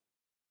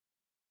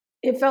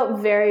 It felt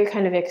very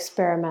kind of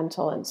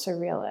experimental and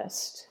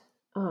surrealist,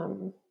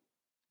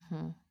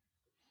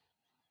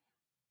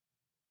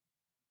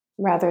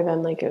 rather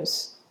than like it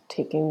was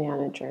taking me on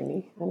a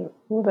journey. I don't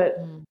know, but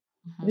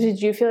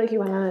did you feel like you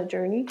went on a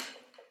journey?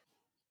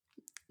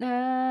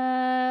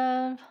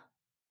 No.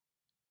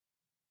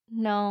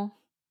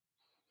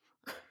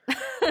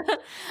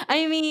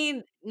 I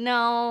mean,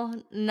 no,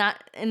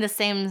 not in the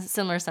same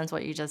similar sense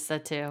what you just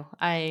said too.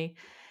 I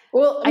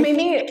think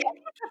I kept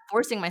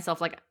forcing myself,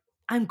 like,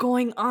 I'm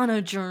going on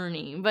a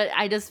journey, but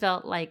I just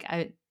felt like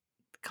I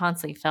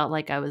constantly felt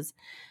like I was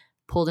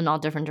pulled in all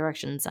different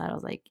directions. I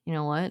was like, you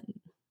know what?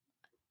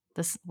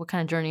 What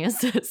kind of journey is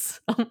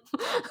this?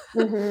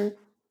 Did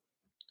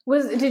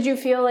you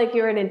feel like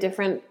you were in a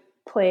different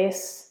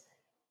place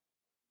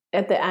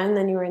at the end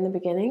than you were in the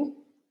beginning?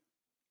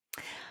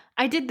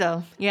 I did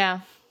though. Yeah.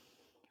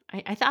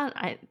 I thought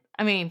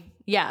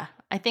yeah,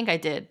 I think I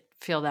did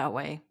feel that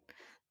way.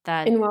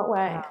 In what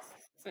way?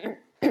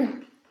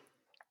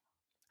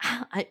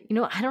 I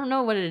don't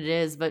know what it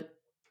is, but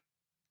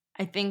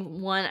I think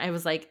one, I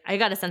was like, I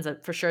got a sense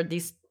of for sure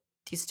these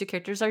two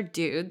characters are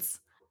dudes.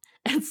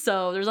 And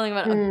so there's something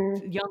about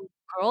a young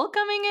girl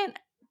coming in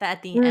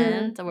at the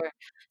end where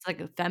it's like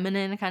a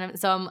feminine kind of.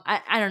 So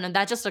I don't know.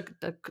 That just like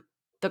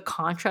the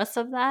contrast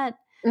of that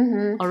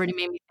already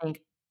made me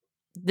think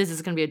this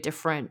is going to be a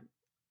different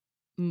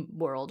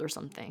world or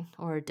something,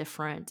 or a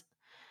different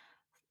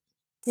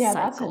Yeah,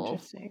 cycle. that's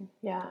interesting.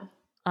 Yeah.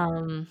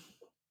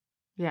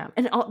 Yeah,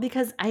 and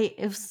because it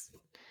was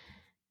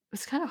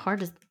kind of hard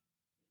to.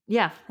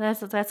 Yeah,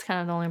 that's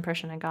kind of the only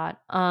impression I got.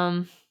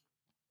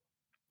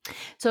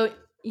 So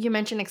you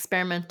mentioned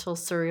experimental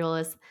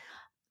surrealist,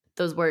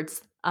 those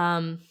words.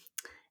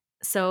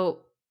 So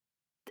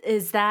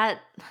is that,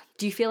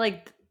 do you feel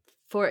like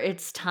for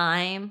its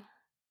time,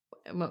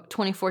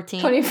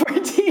 2014, when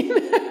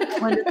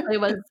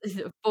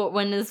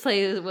this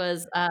play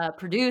was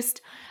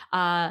produced,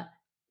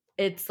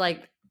 it's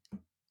like,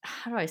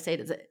 how do I say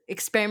it? Is it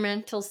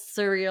experimental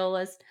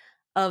surrealist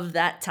of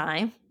that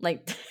time?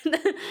 Like, does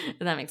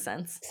that make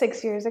sense?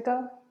 6 years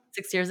ago?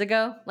 6 years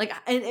ago? Like,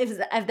 and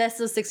if that's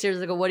so 6 years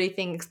ago, what do you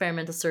think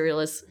experimental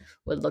surrealist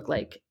would look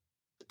like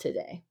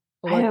today?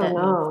 Or I what don't that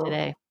means know.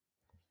 today?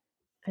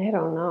 I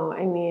don't know.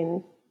 I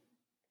mean,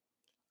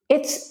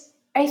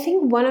 I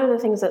think one of the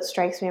things that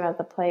strikes me about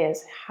the play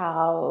is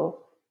how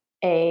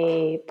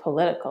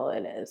apolitical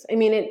it is. I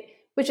mean,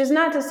 which is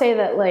not to say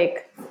that,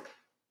 like, I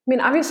mean,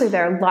 obviously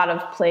there are a lot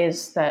of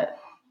plays that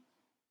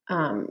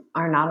are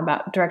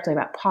not directly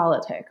about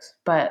politics,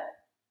 but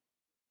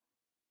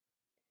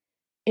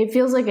it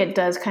feels like it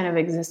does kind of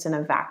exist in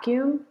a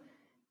vacuum.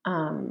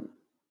 And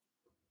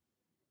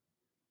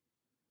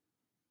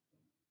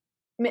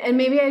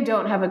maybe I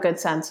don't have a good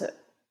sense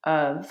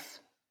of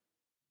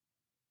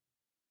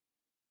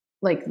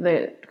like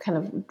the kind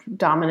of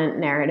dominant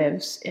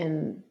narratives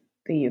in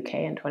the UK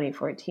in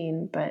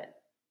 2014, but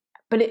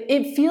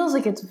it feels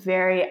like it's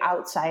very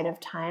outside of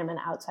time and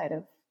outside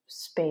of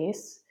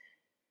space.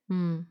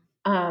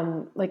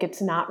 Like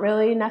it's not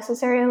really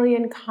necessarily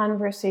in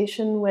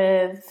conversation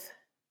with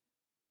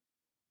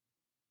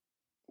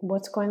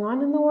what's going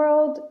on in the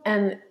world,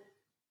 and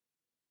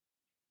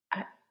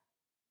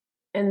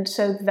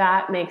so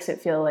that makes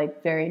it feel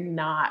like very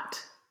not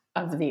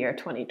of the year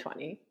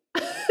 2020.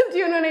 Do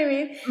you know what I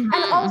mean?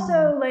 And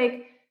also,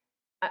 like,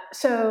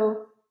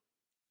 so,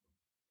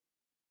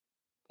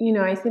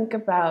 I think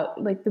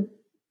about like the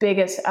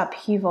biggest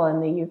upheaval in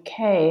the UK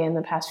in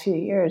the past few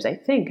years, I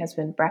think, has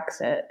been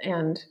Brexit,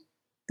 and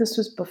this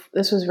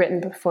was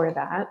written before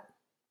that.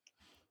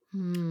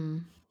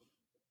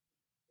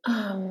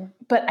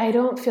 But I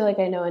don't feel like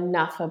I know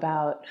enough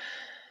about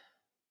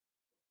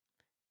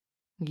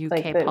UK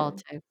like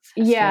politics.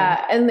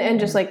 Yeah, and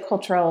just like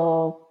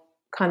cultural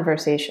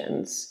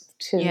conversations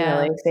to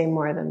really say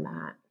more than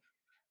that.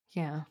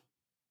 Yeah.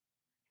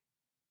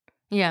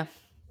 Yeah.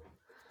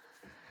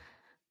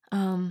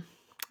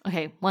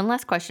 Okay, one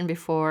last question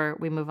before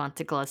we move on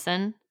to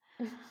Glisten.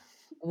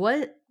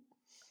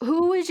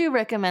 Who would you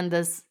recommend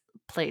this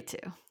play to?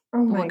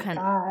 Oh my What kind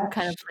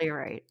of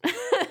playwright?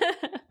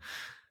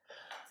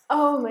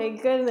 Oh my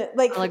goodness!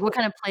 Or like what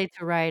kind of play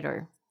to write,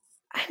 or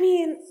I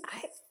mean,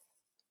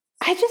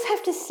 I just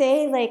have to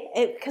say, like,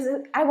 because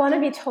I want to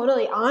be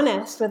totally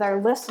honest with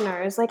our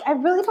listeners. Like, I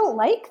really don't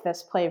like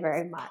this play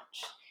very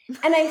much,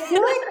 and I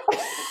feel like,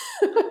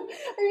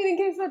 I mean, in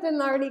case that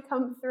didn't already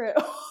come through,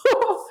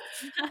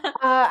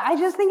 I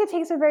just think it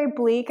takes a very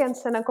bleak and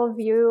cynical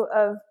view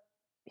of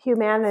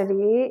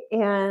humanity,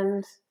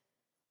 and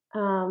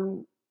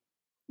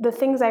the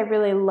things I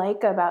really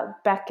like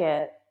about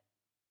Beckett,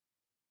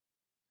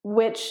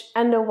 which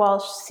Enda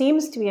Walsh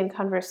seems to be in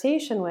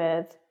conversation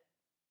with,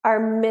 are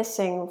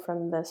missing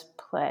from this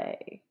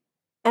play.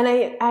 And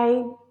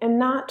I am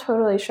not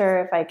totally sure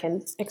if I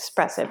can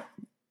express it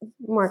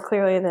more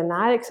clearly than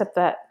that, except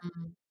that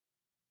Mhm.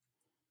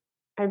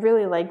 I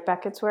really like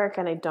Beckett's work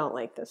and I don't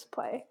like this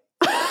play.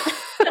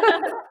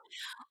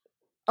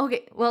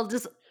 Okay,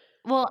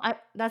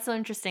 that's so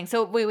interesting.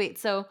 So wait.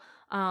 So,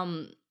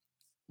 um,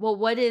 well,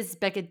 what is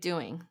Beckett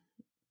doing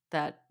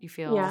that you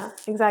feel Yeah,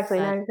 exactly.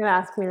 Now that you're going to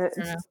ask me to I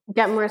don't know?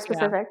 get more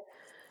Yeah, specific.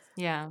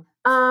 yeah.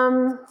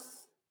 Um,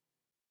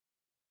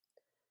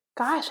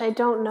 Gosh, I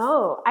don't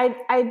know.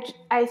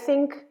 I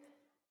think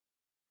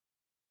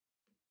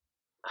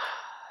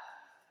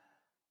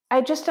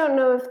I just don't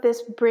know if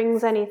this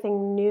brings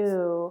anything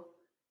new.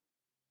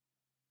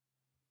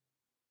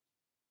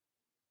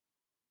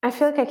 I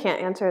feel like I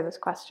can't answer this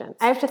question.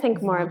 I have to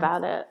think more Mhm,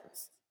 about it.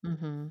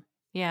 mhm.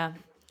 Yeah,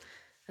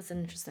 that's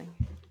interesting.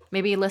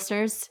 Maybe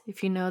listeners,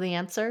 if you know the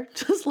answer,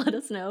 just let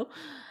us know.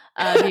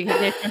 If you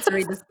get a chance to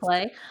read this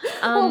play.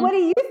 Well, what Um, do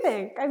you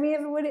think? I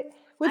mean,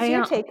 what's I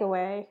your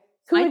takeaway?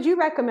 Who I would you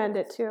recommend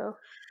it to?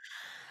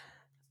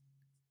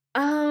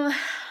 um,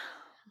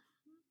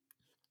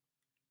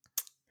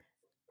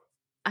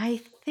 I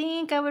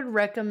think I would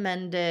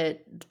recommend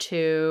it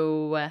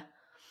to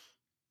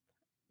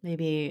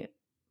maybe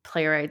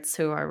playwrights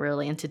who are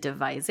really into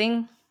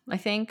devising, I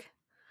think.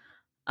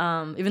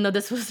 Even though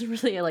this was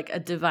really like a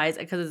devise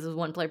because this is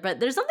one play, but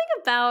there's something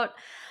about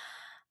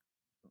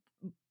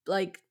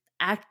like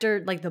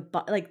actor like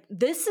like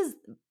this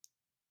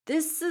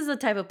is a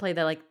type of play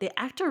that like the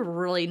actor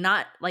really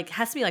not like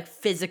has to be like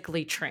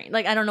physically trained.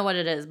 Like I don't know what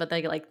it is, but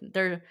like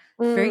they're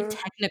very Mm,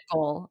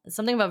 technical.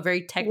 Something about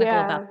very technical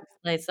about yeah. this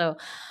play. So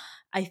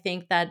I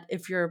think that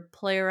if you're a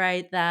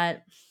playwright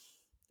that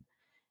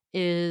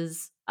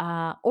is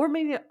or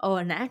maybe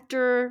an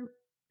actor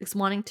is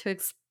wanting to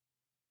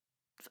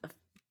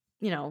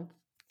you know,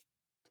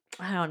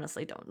 I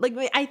honestly don't. Like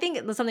I think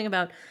there's something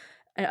about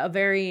a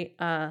very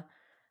an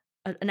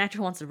actor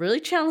who wants to really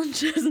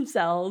challenge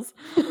themselves.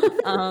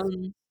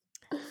 Um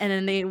and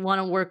then they want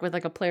to work with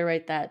like a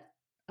playwright that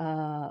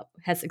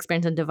has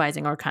experience in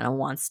devising or kind of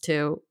wants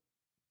to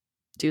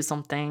do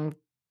something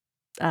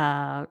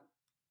uh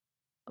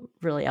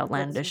really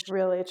That's outlandish.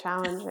 really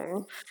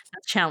challenging.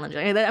 That's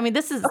challenging. I mean,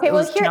 Okay, it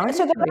well, was here, challenging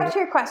so go to read. back to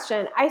your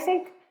question.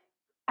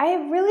 I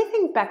really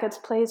think Beckett's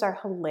plays are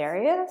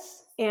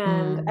hilarious,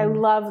 and I Mm,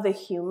 love the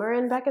humor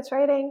in Beckett's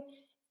writing.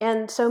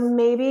 And so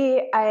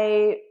maybe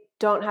I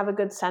don't have a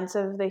good sense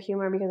of the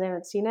humor because I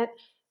haven't seen it,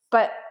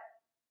 but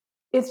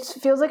it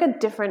feels like a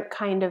different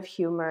kind of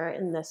humor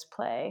in this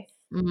play.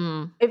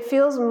 mm, It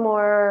feels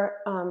more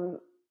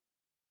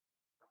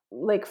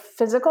like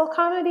physical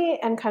comedy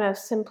and kind of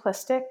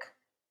simplistic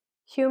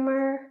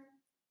humor,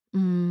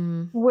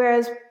 mm.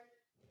 whereas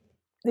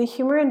the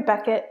humor in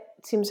Beckett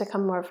seems to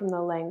come more from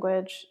the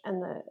language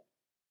and the.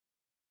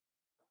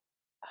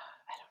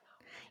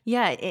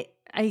 Yeah,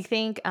 I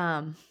think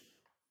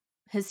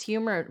his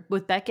humor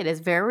with Beckett is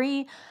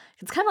very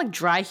it's kind of like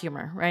dry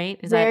humor, right?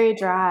 Is that Very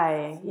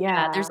dry,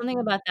 yeah, yeah. there's something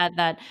about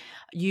that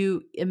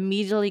you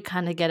immediately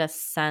kind of get a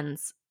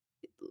sense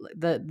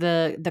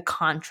the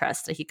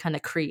contrast that he kind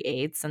of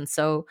creates and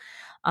so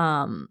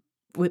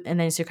with and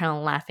then so you're kind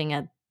of laughing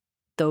at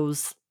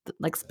those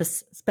like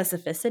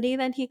specificity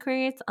that he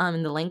creates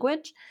in the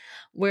language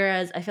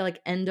whereas I feel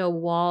like Endo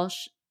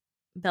Walsh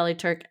Belly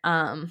Turk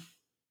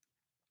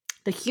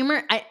the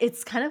humor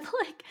it's kind of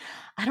like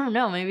I don't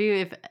know maybe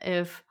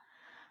if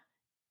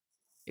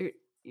you're,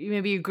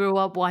 maybe you grew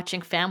up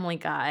watching Family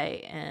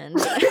Guy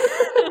and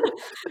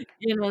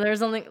there's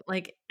something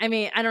like I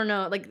mean I don't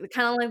know like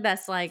kind of like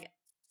that's like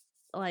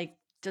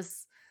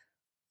just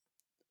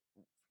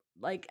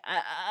like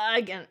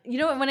again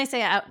when I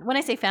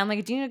say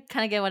family do you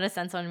kind of get what a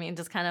sense on me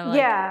just kind of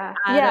like Yeah,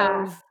 out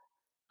yeah. of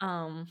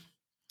um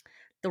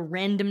the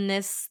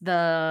randomness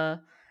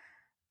the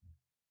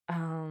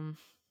um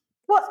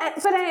Well, and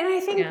I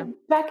yeah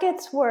think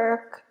Beckett's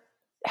work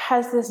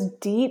has this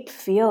deep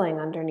feeling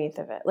underneath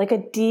of it, like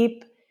a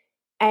deep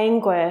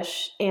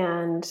anguish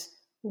and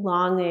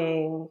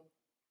longing,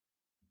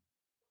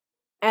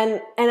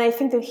 and I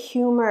think the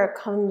humor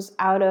comes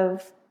out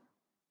of,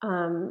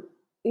 um,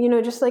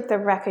 just like the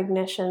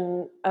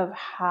recognition of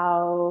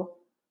how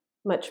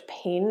much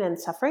pain and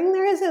suffering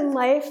there is in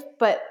life,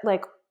 but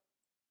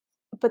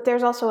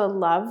there's also a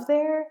love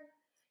there,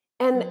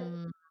 and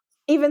mm,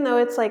 even though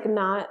it's like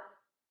not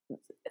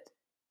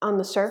on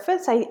the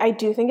surface, I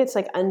do think it's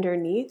like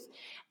underneath.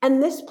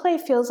 And this play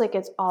feels like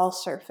it's all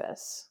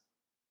surface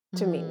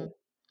to me. mm,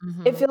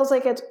 It mhm, feels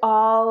like it's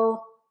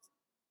all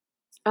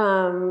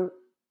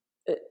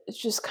it's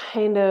just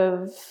kind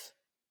of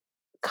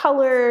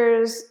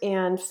colors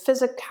and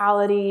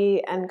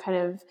physicality and kind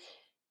of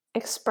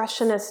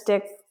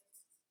expressionistic,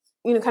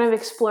 kind of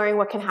exploring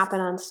what can happen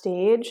on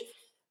stage.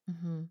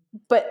 Mm-hmm.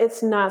 But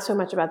it's not so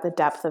much about the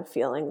depth of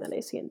feeling that I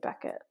see in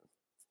Beckett.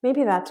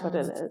 Maybe that's what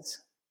it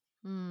is.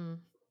 Mm.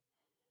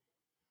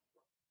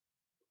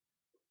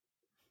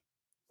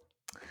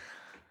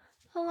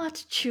 A lot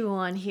to chew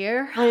on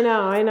here. I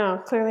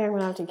know. Clearly, I'm going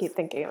to have to keep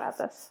thinking about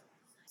this.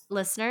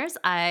 Listeners,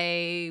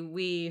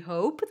 we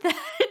hope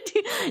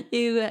that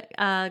you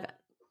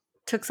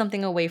took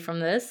something away from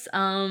this.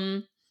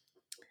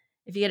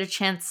 If you get a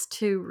chance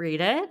to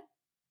read it,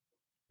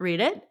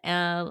 read it.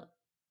 And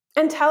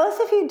tell us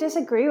if you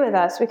disagree with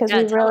us, because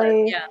Yeah, we tell us.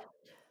 really,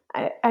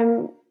 Yeah.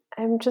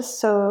 I'm just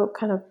so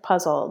kind of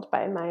puzzled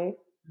by my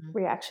Mhm.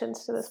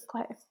 reactions to this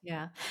play.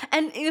 Yeah.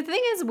 And the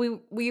thing is,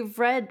 we've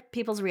read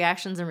people's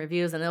reactions and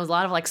reviews, and there was a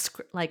lot of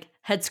like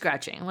head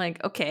scratching.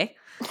 Like, okay,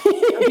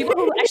 people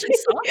who actually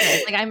saw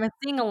this, like I'm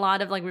seeing a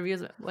lot of like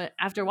reviews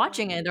after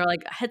watching it. They're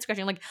like head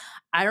scratching. Like,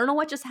 I don't know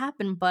what just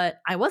happened, but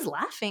I was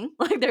laughing.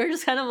 Like they're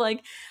just kind of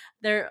like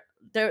they're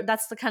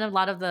that's the kind of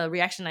lot of the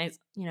reaction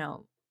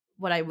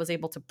what I was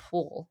able to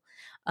pull.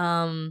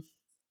 Um,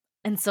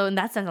 and so in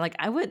that sense, like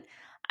I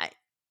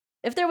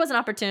if there was an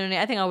opportunity,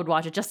 I think I would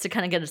watch it just to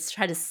kind of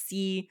try to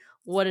see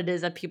what it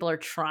is that people are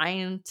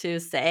trying to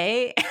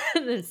say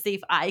and then see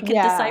if I can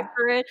Yeah.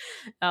 decipher it.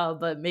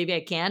 But maybe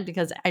I can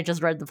because I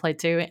just read the play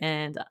too,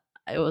 and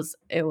it was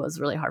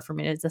really hard for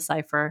me to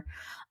decipher.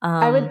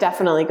 I would Um,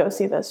 definitely go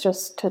see this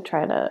just to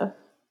try to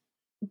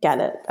get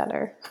it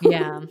better.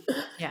 yeah,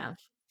 yeah.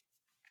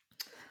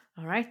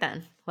 All right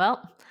then.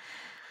 Well,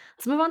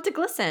 let's move on to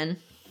Glisten.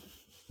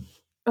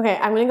 Okay,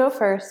 I'm going to go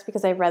first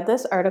because I read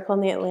this article in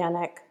The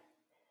Atlantic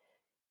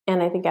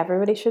and I think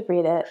everybody should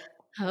read it.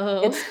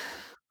 Oh, It's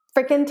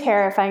freaking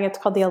terrifying. It's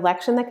called The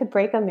Election That Could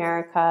Break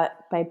America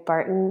by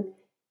Barton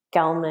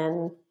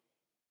Gellman.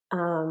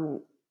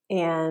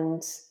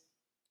 And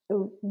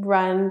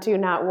run, do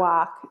not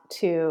walk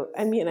to,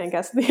 I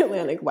guess, the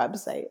Atlantic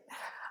website.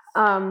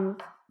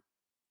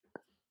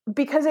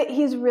 Because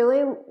he's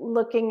really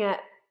looking at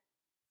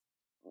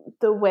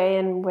the way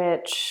in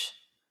which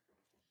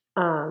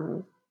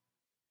um,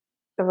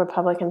 the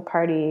Republican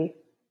Party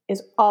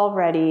is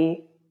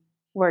already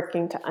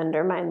working to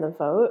undermine the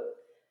vote.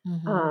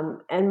 mm-hmm.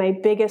 And my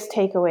biggest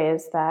takeaway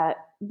is that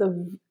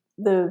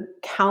the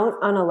count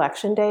on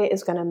election day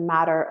is going to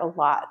matter a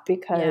lot Yeah,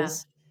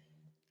 because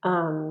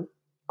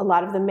a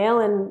lot of the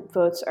mail-in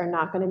votes are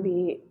not going to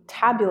be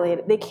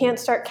tabulated. They can't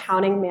start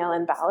counting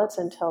mail-in ballots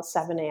until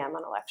 7 a.m.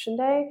 on election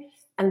day.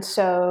 And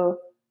so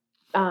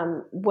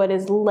what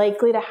is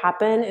likely to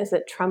happen is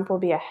that Trump will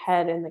be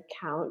ahead in the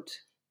count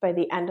by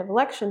the end of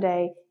election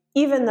day,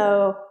 even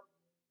though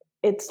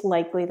it's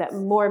likely that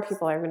more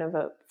people are going to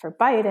vote for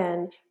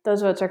Biden.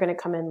 Those votes are going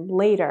to come in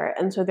later.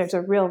 And so there's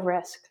a real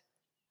risk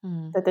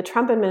mm. that the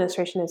Trump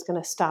administration is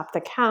going to stop the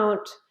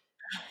count.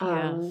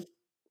 Yeah.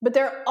 But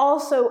there are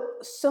also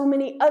so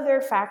many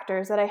other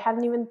factors that I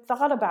hadn't even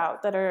thought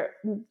about that are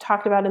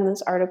talked about in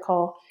this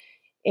article.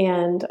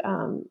 And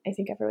I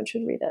think everyone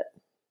should read it.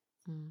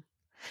 Mm.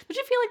 But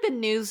you feel like the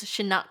news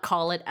should not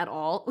call it at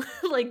all?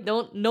 Like,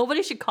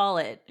 nobody should call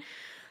it.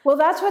 Well,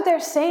 that's what they're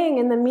saying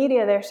in the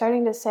media. They're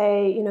starting to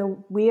say,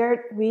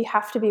 we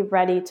have to be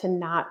ready to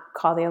not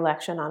call the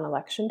election on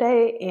election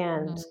day.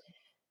 And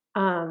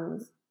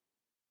Mhm.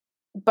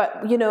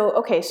 but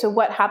okay, so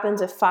what happens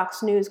if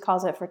Fox News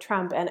calls it for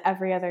Trump and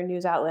every other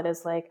news outlet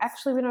is like,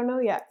 actually, we don't know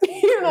yet.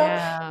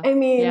 Yeah. I Yeah.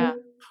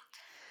 mean,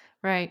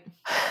 Right.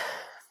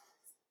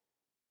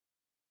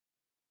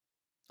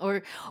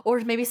 Or or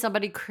maybe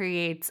somebody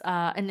creates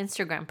an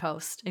Instagram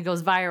post. It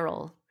goes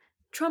viral.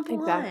 Trump won.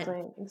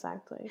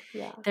 exactly,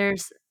 yeah.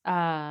 There's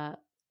uh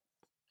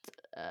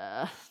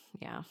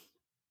yeah.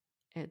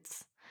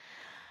 It's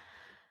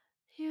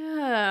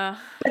yeah.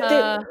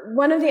 But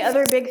one of the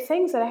other big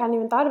things that I hadn't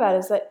even thought about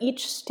is that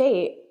each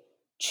state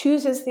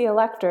chooses the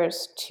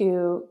electors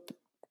to,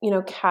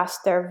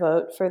 cast their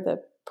vote for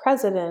the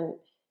president.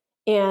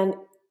 And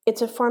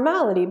it's a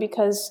formality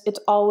because it's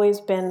always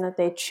been that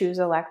they choose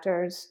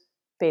electors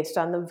based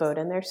on the vote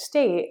in their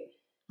state.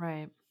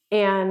 right.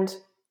 And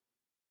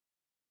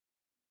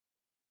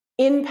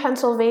in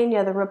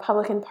Pennsylvania, the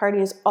Republican Party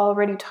is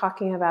already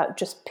talking about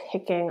just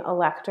picking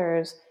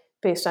electors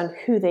based on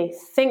who they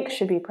think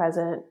should be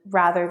president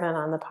rather than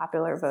on the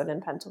popular vote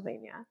in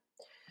Pennsylvania.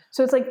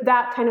 So it's like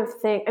that kind of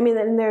thing. I mean,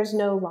 and there's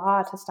no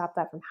law to stop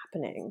that from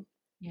happening.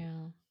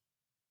 Yeah.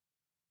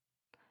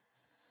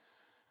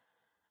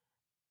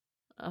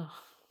 Oh.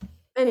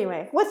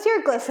 Anyway, what's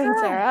your glisten,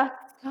 God. Sarah?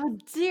 Oh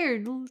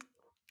dear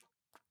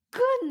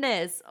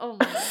goodness. Oh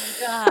my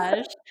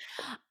gosh.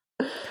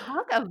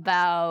 Talk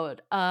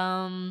about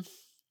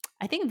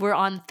I think we're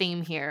on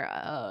theme here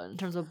in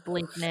terms of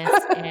bleakness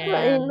I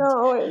and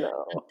know, I the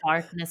know,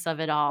 darkness of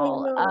it I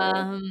all.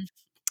 know.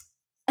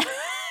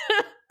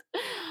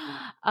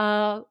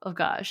 Oh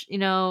gosh,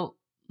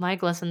 my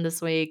lesson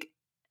this week,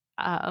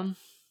 um,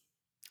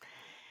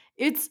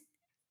 it's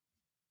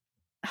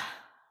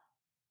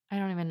I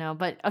don't even know.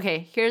 But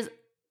okay,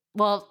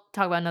 talk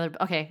about another.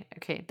 Okay.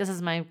 This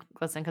is my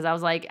question because I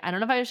was like, I don't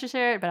know if I should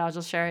share it, but I'll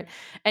just share it.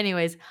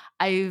 Anyways,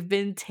 I've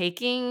been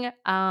taking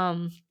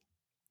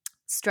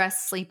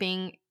stress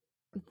sleeping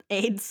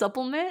aid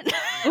supplement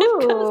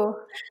because Ooh,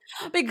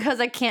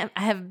 I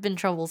have been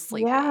trouble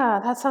sleeping yeah,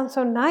 that sounds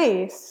so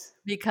nice.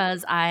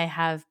 because I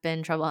have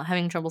been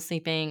having trouble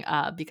sleeping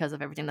because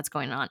of everything that's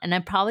going on, and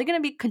I'm probably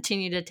gonna be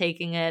continue to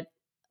taking it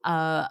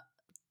uh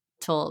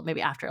till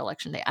maybe after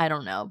election day. I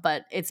don't know,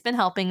 but it's been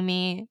helping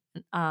me.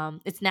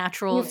 It's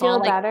natural. You It's all feel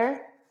like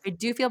better? I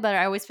do feel better.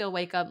 I always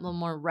wake up a little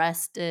more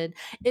rested.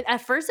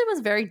 At first it was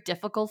very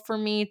difficult for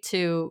me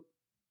to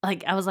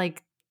like I was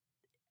like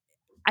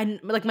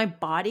my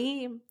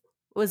body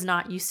was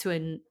not used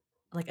to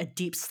like a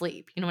deep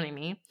sleep. You know what I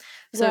mean?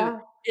 So Yeah.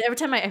 every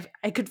time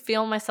I could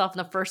feel myself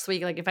in the first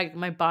week, like if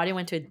my body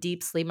went to a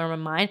deep sleep or my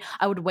mind,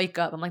 I would wake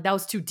up. I'm like, that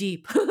was too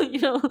deep,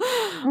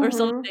 or Mhm.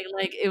 something.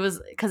 Like it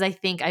was because I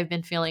think I've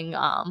been feeling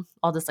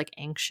all this like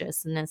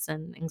anxiousness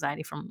and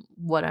anxiety from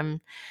what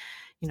I'm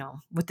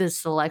with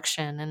this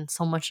election and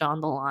so much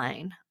on the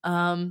line.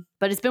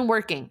 But it's been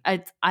working.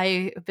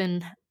 I've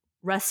been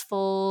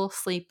restful,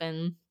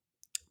 sleeping,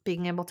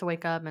 being able to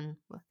wake up and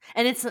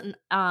it's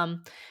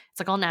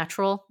like all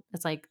natural.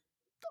 It's like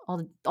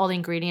all the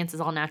ingredients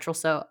is all natural,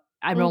 so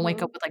I don't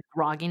wake up Mhm. with like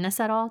grogginess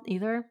at all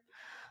either.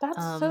 That's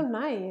so Um,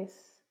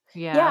 nice.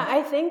 Yeah, yeah.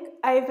 I think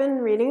I've been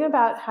reading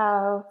about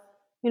how,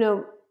 you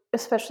know,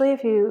 especially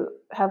if you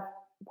have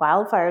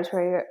wildfires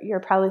where you're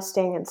probably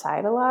staying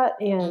inside a lot,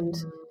 and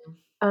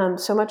Mhm.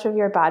 so much of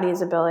your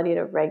body's ability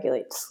to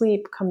regulate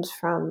sleep comes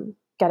from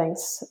getting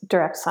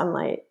direct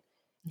sunlight.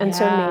 And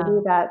so Yeah.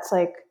 maybe that's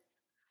like,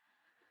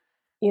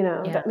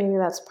 Yeah. that maybe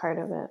that's part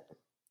of it.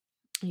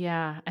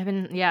 I've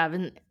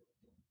been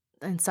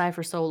inside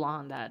for so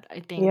long that I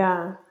think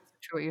Yeah.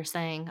 true what you're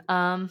saying.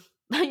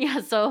 Yeah,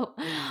 so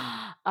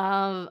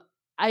um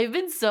I've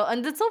been so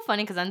and it's so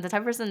funny because I'm the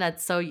type of person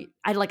that's I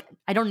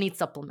don't need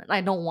supplement.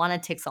 I don't want to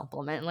take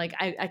supplement. Like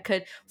I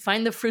could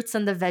find the fruits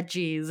and the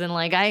veggies and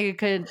like I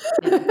could,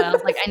 but I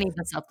was like, I need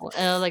the supplement.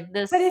 And I was like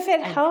But if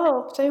it I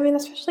helps, I mean,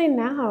 especially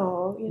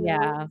now,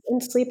 yeah,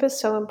 and sleep is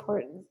so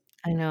important.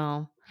 I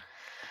know.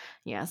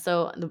 Yeah,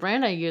 so the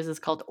brand I use is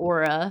called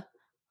Aura.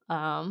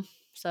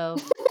 So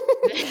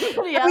Are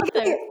anybody we out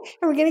gonna there.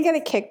 are we gonna get a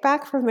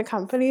kickback from the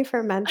company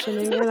for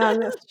mentioning it on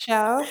this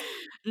show?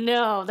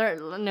 No,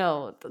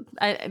 no.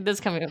 This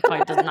coming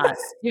point does not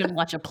even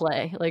watch a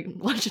play, like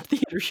watch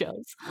theater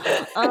shows.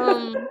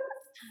 Um,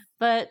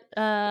 but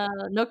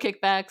no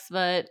kickbacks,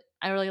 but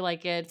I really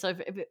like it. So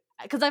if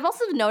because I've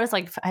also noticed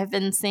like I've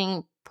been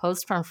seeing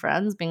posts from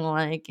friends being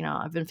like,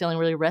 I've been feeling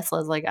really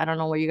restless. Like I don't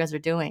know what you guys are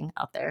doing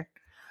out there.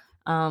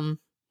 Um,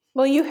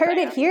 Well, you heard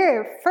it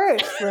here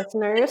first,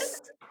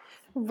 listeners.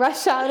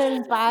 Rush out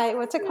and buy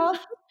what's it called?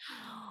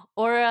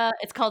 Aura,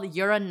 it's called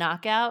Eura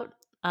Knockout.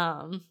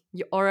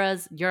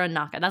 Aura's Eura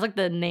Knockout. That's like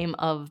the name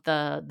of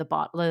the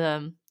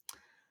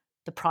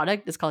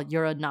product is called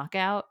Euro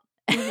Knockout.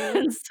 Mhm.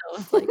 And so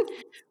it's like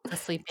the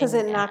 'Cause sleeping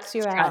it and knocks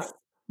you stress. out.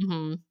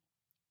 Mhm.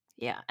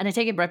 Yeah, and I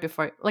take it right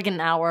before like an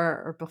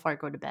hour or before I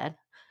go to bed,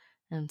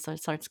 and so it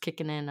starts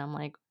kicking in. I'm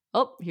like,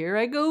 "Oh, here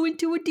I go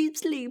into a deep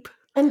sleep."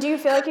 And do you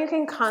feel like you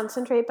can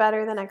concentrate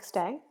better the next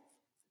day?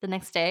 The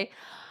next day,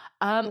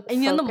 Like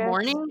and in the focus?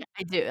 morning,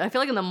 I do. I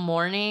feel like in the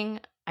morning,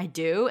 I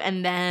do,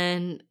 and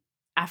then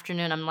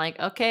afternoon, I'm like,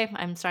 "Okay,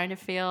 I'm starting to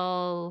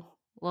feel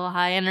a little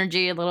high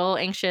energy, a little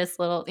anxious,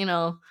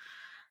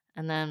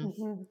 and then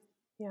Mhm.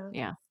 Yeah.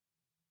 yeah.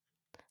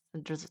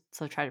 And just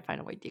so try to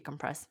find a way to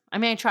decompress. I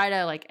mean, I try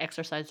to like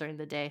exercise during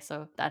the day,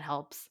 so that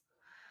helps.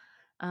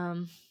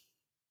 Um,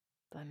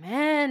 but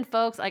man,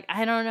 folks, like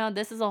I don't know,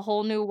 this is a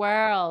whole new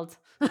world.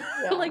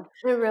 Yeah. Like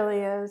It really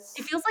is.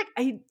 it feels like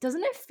I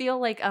doesn't it feel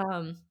like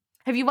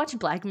have you watched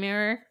Black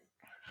Mirror?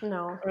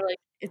 No. Or like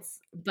it's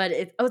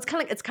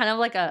kind of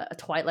like a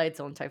Twilight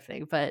Zone type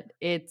thing, but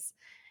it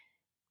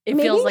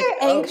Maybe feels like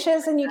you're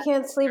anxious and you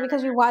can't sleep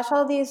because you watch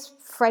all these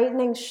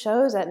frightening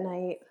shows at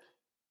night.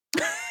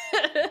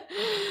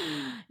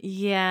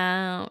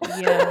 yeah,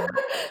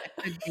 that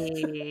could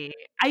be.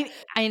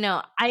 I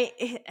know.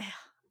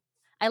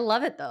 I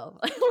love it though.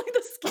 I like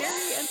the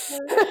scary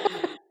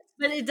and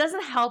but it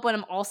doesn't help when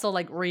I'm also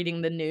like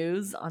reading the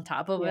news on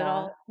top of it Yeah,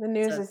 all. the So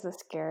news is the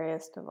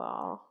scariest of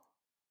all.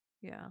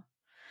 yeah.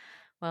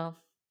 Well,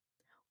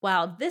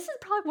 wow, this is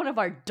probably one of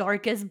our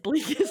darkest,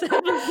 bleakest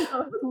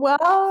episodes.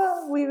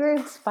 Well, we were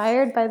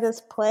inspired by this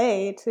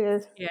play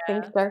to Yeah,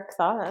 think dark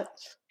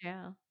thoughts.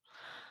 yeah.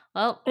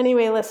 Well,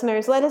 Anyway,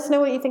 listeners, let us know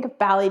what you think of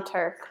Bally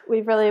Turk.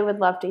 We really would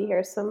love to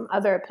hear some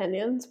other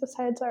opinions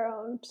besides our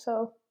own.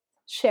 So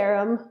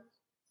share them.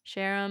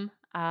 share them.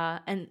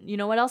 And you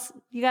know what else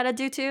you got to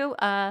do too?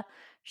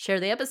 Share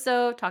the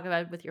episode, talk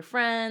about it with your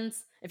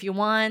friends if you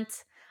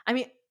want. I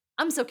mean,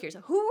 I'm so curious.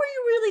 Who are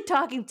you really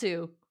talking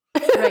to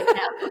right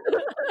now?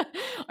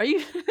 Are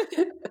you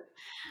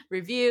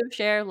review,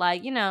 share,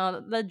 like,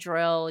 the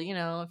drill,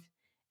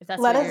 if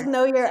that's Let what us you're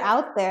know you're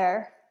out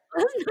there.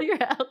 let us know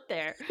you're out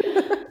there.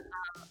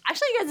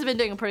 Actually, you guys have been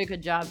doing a pretty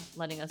good job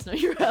letting us know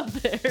you're out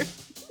there.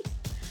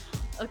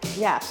 Okay.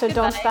 Yeah, so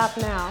don't Goodbye. stop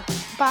now. Yeah,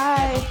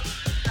 Bye.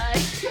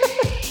 don't.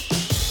 Bye.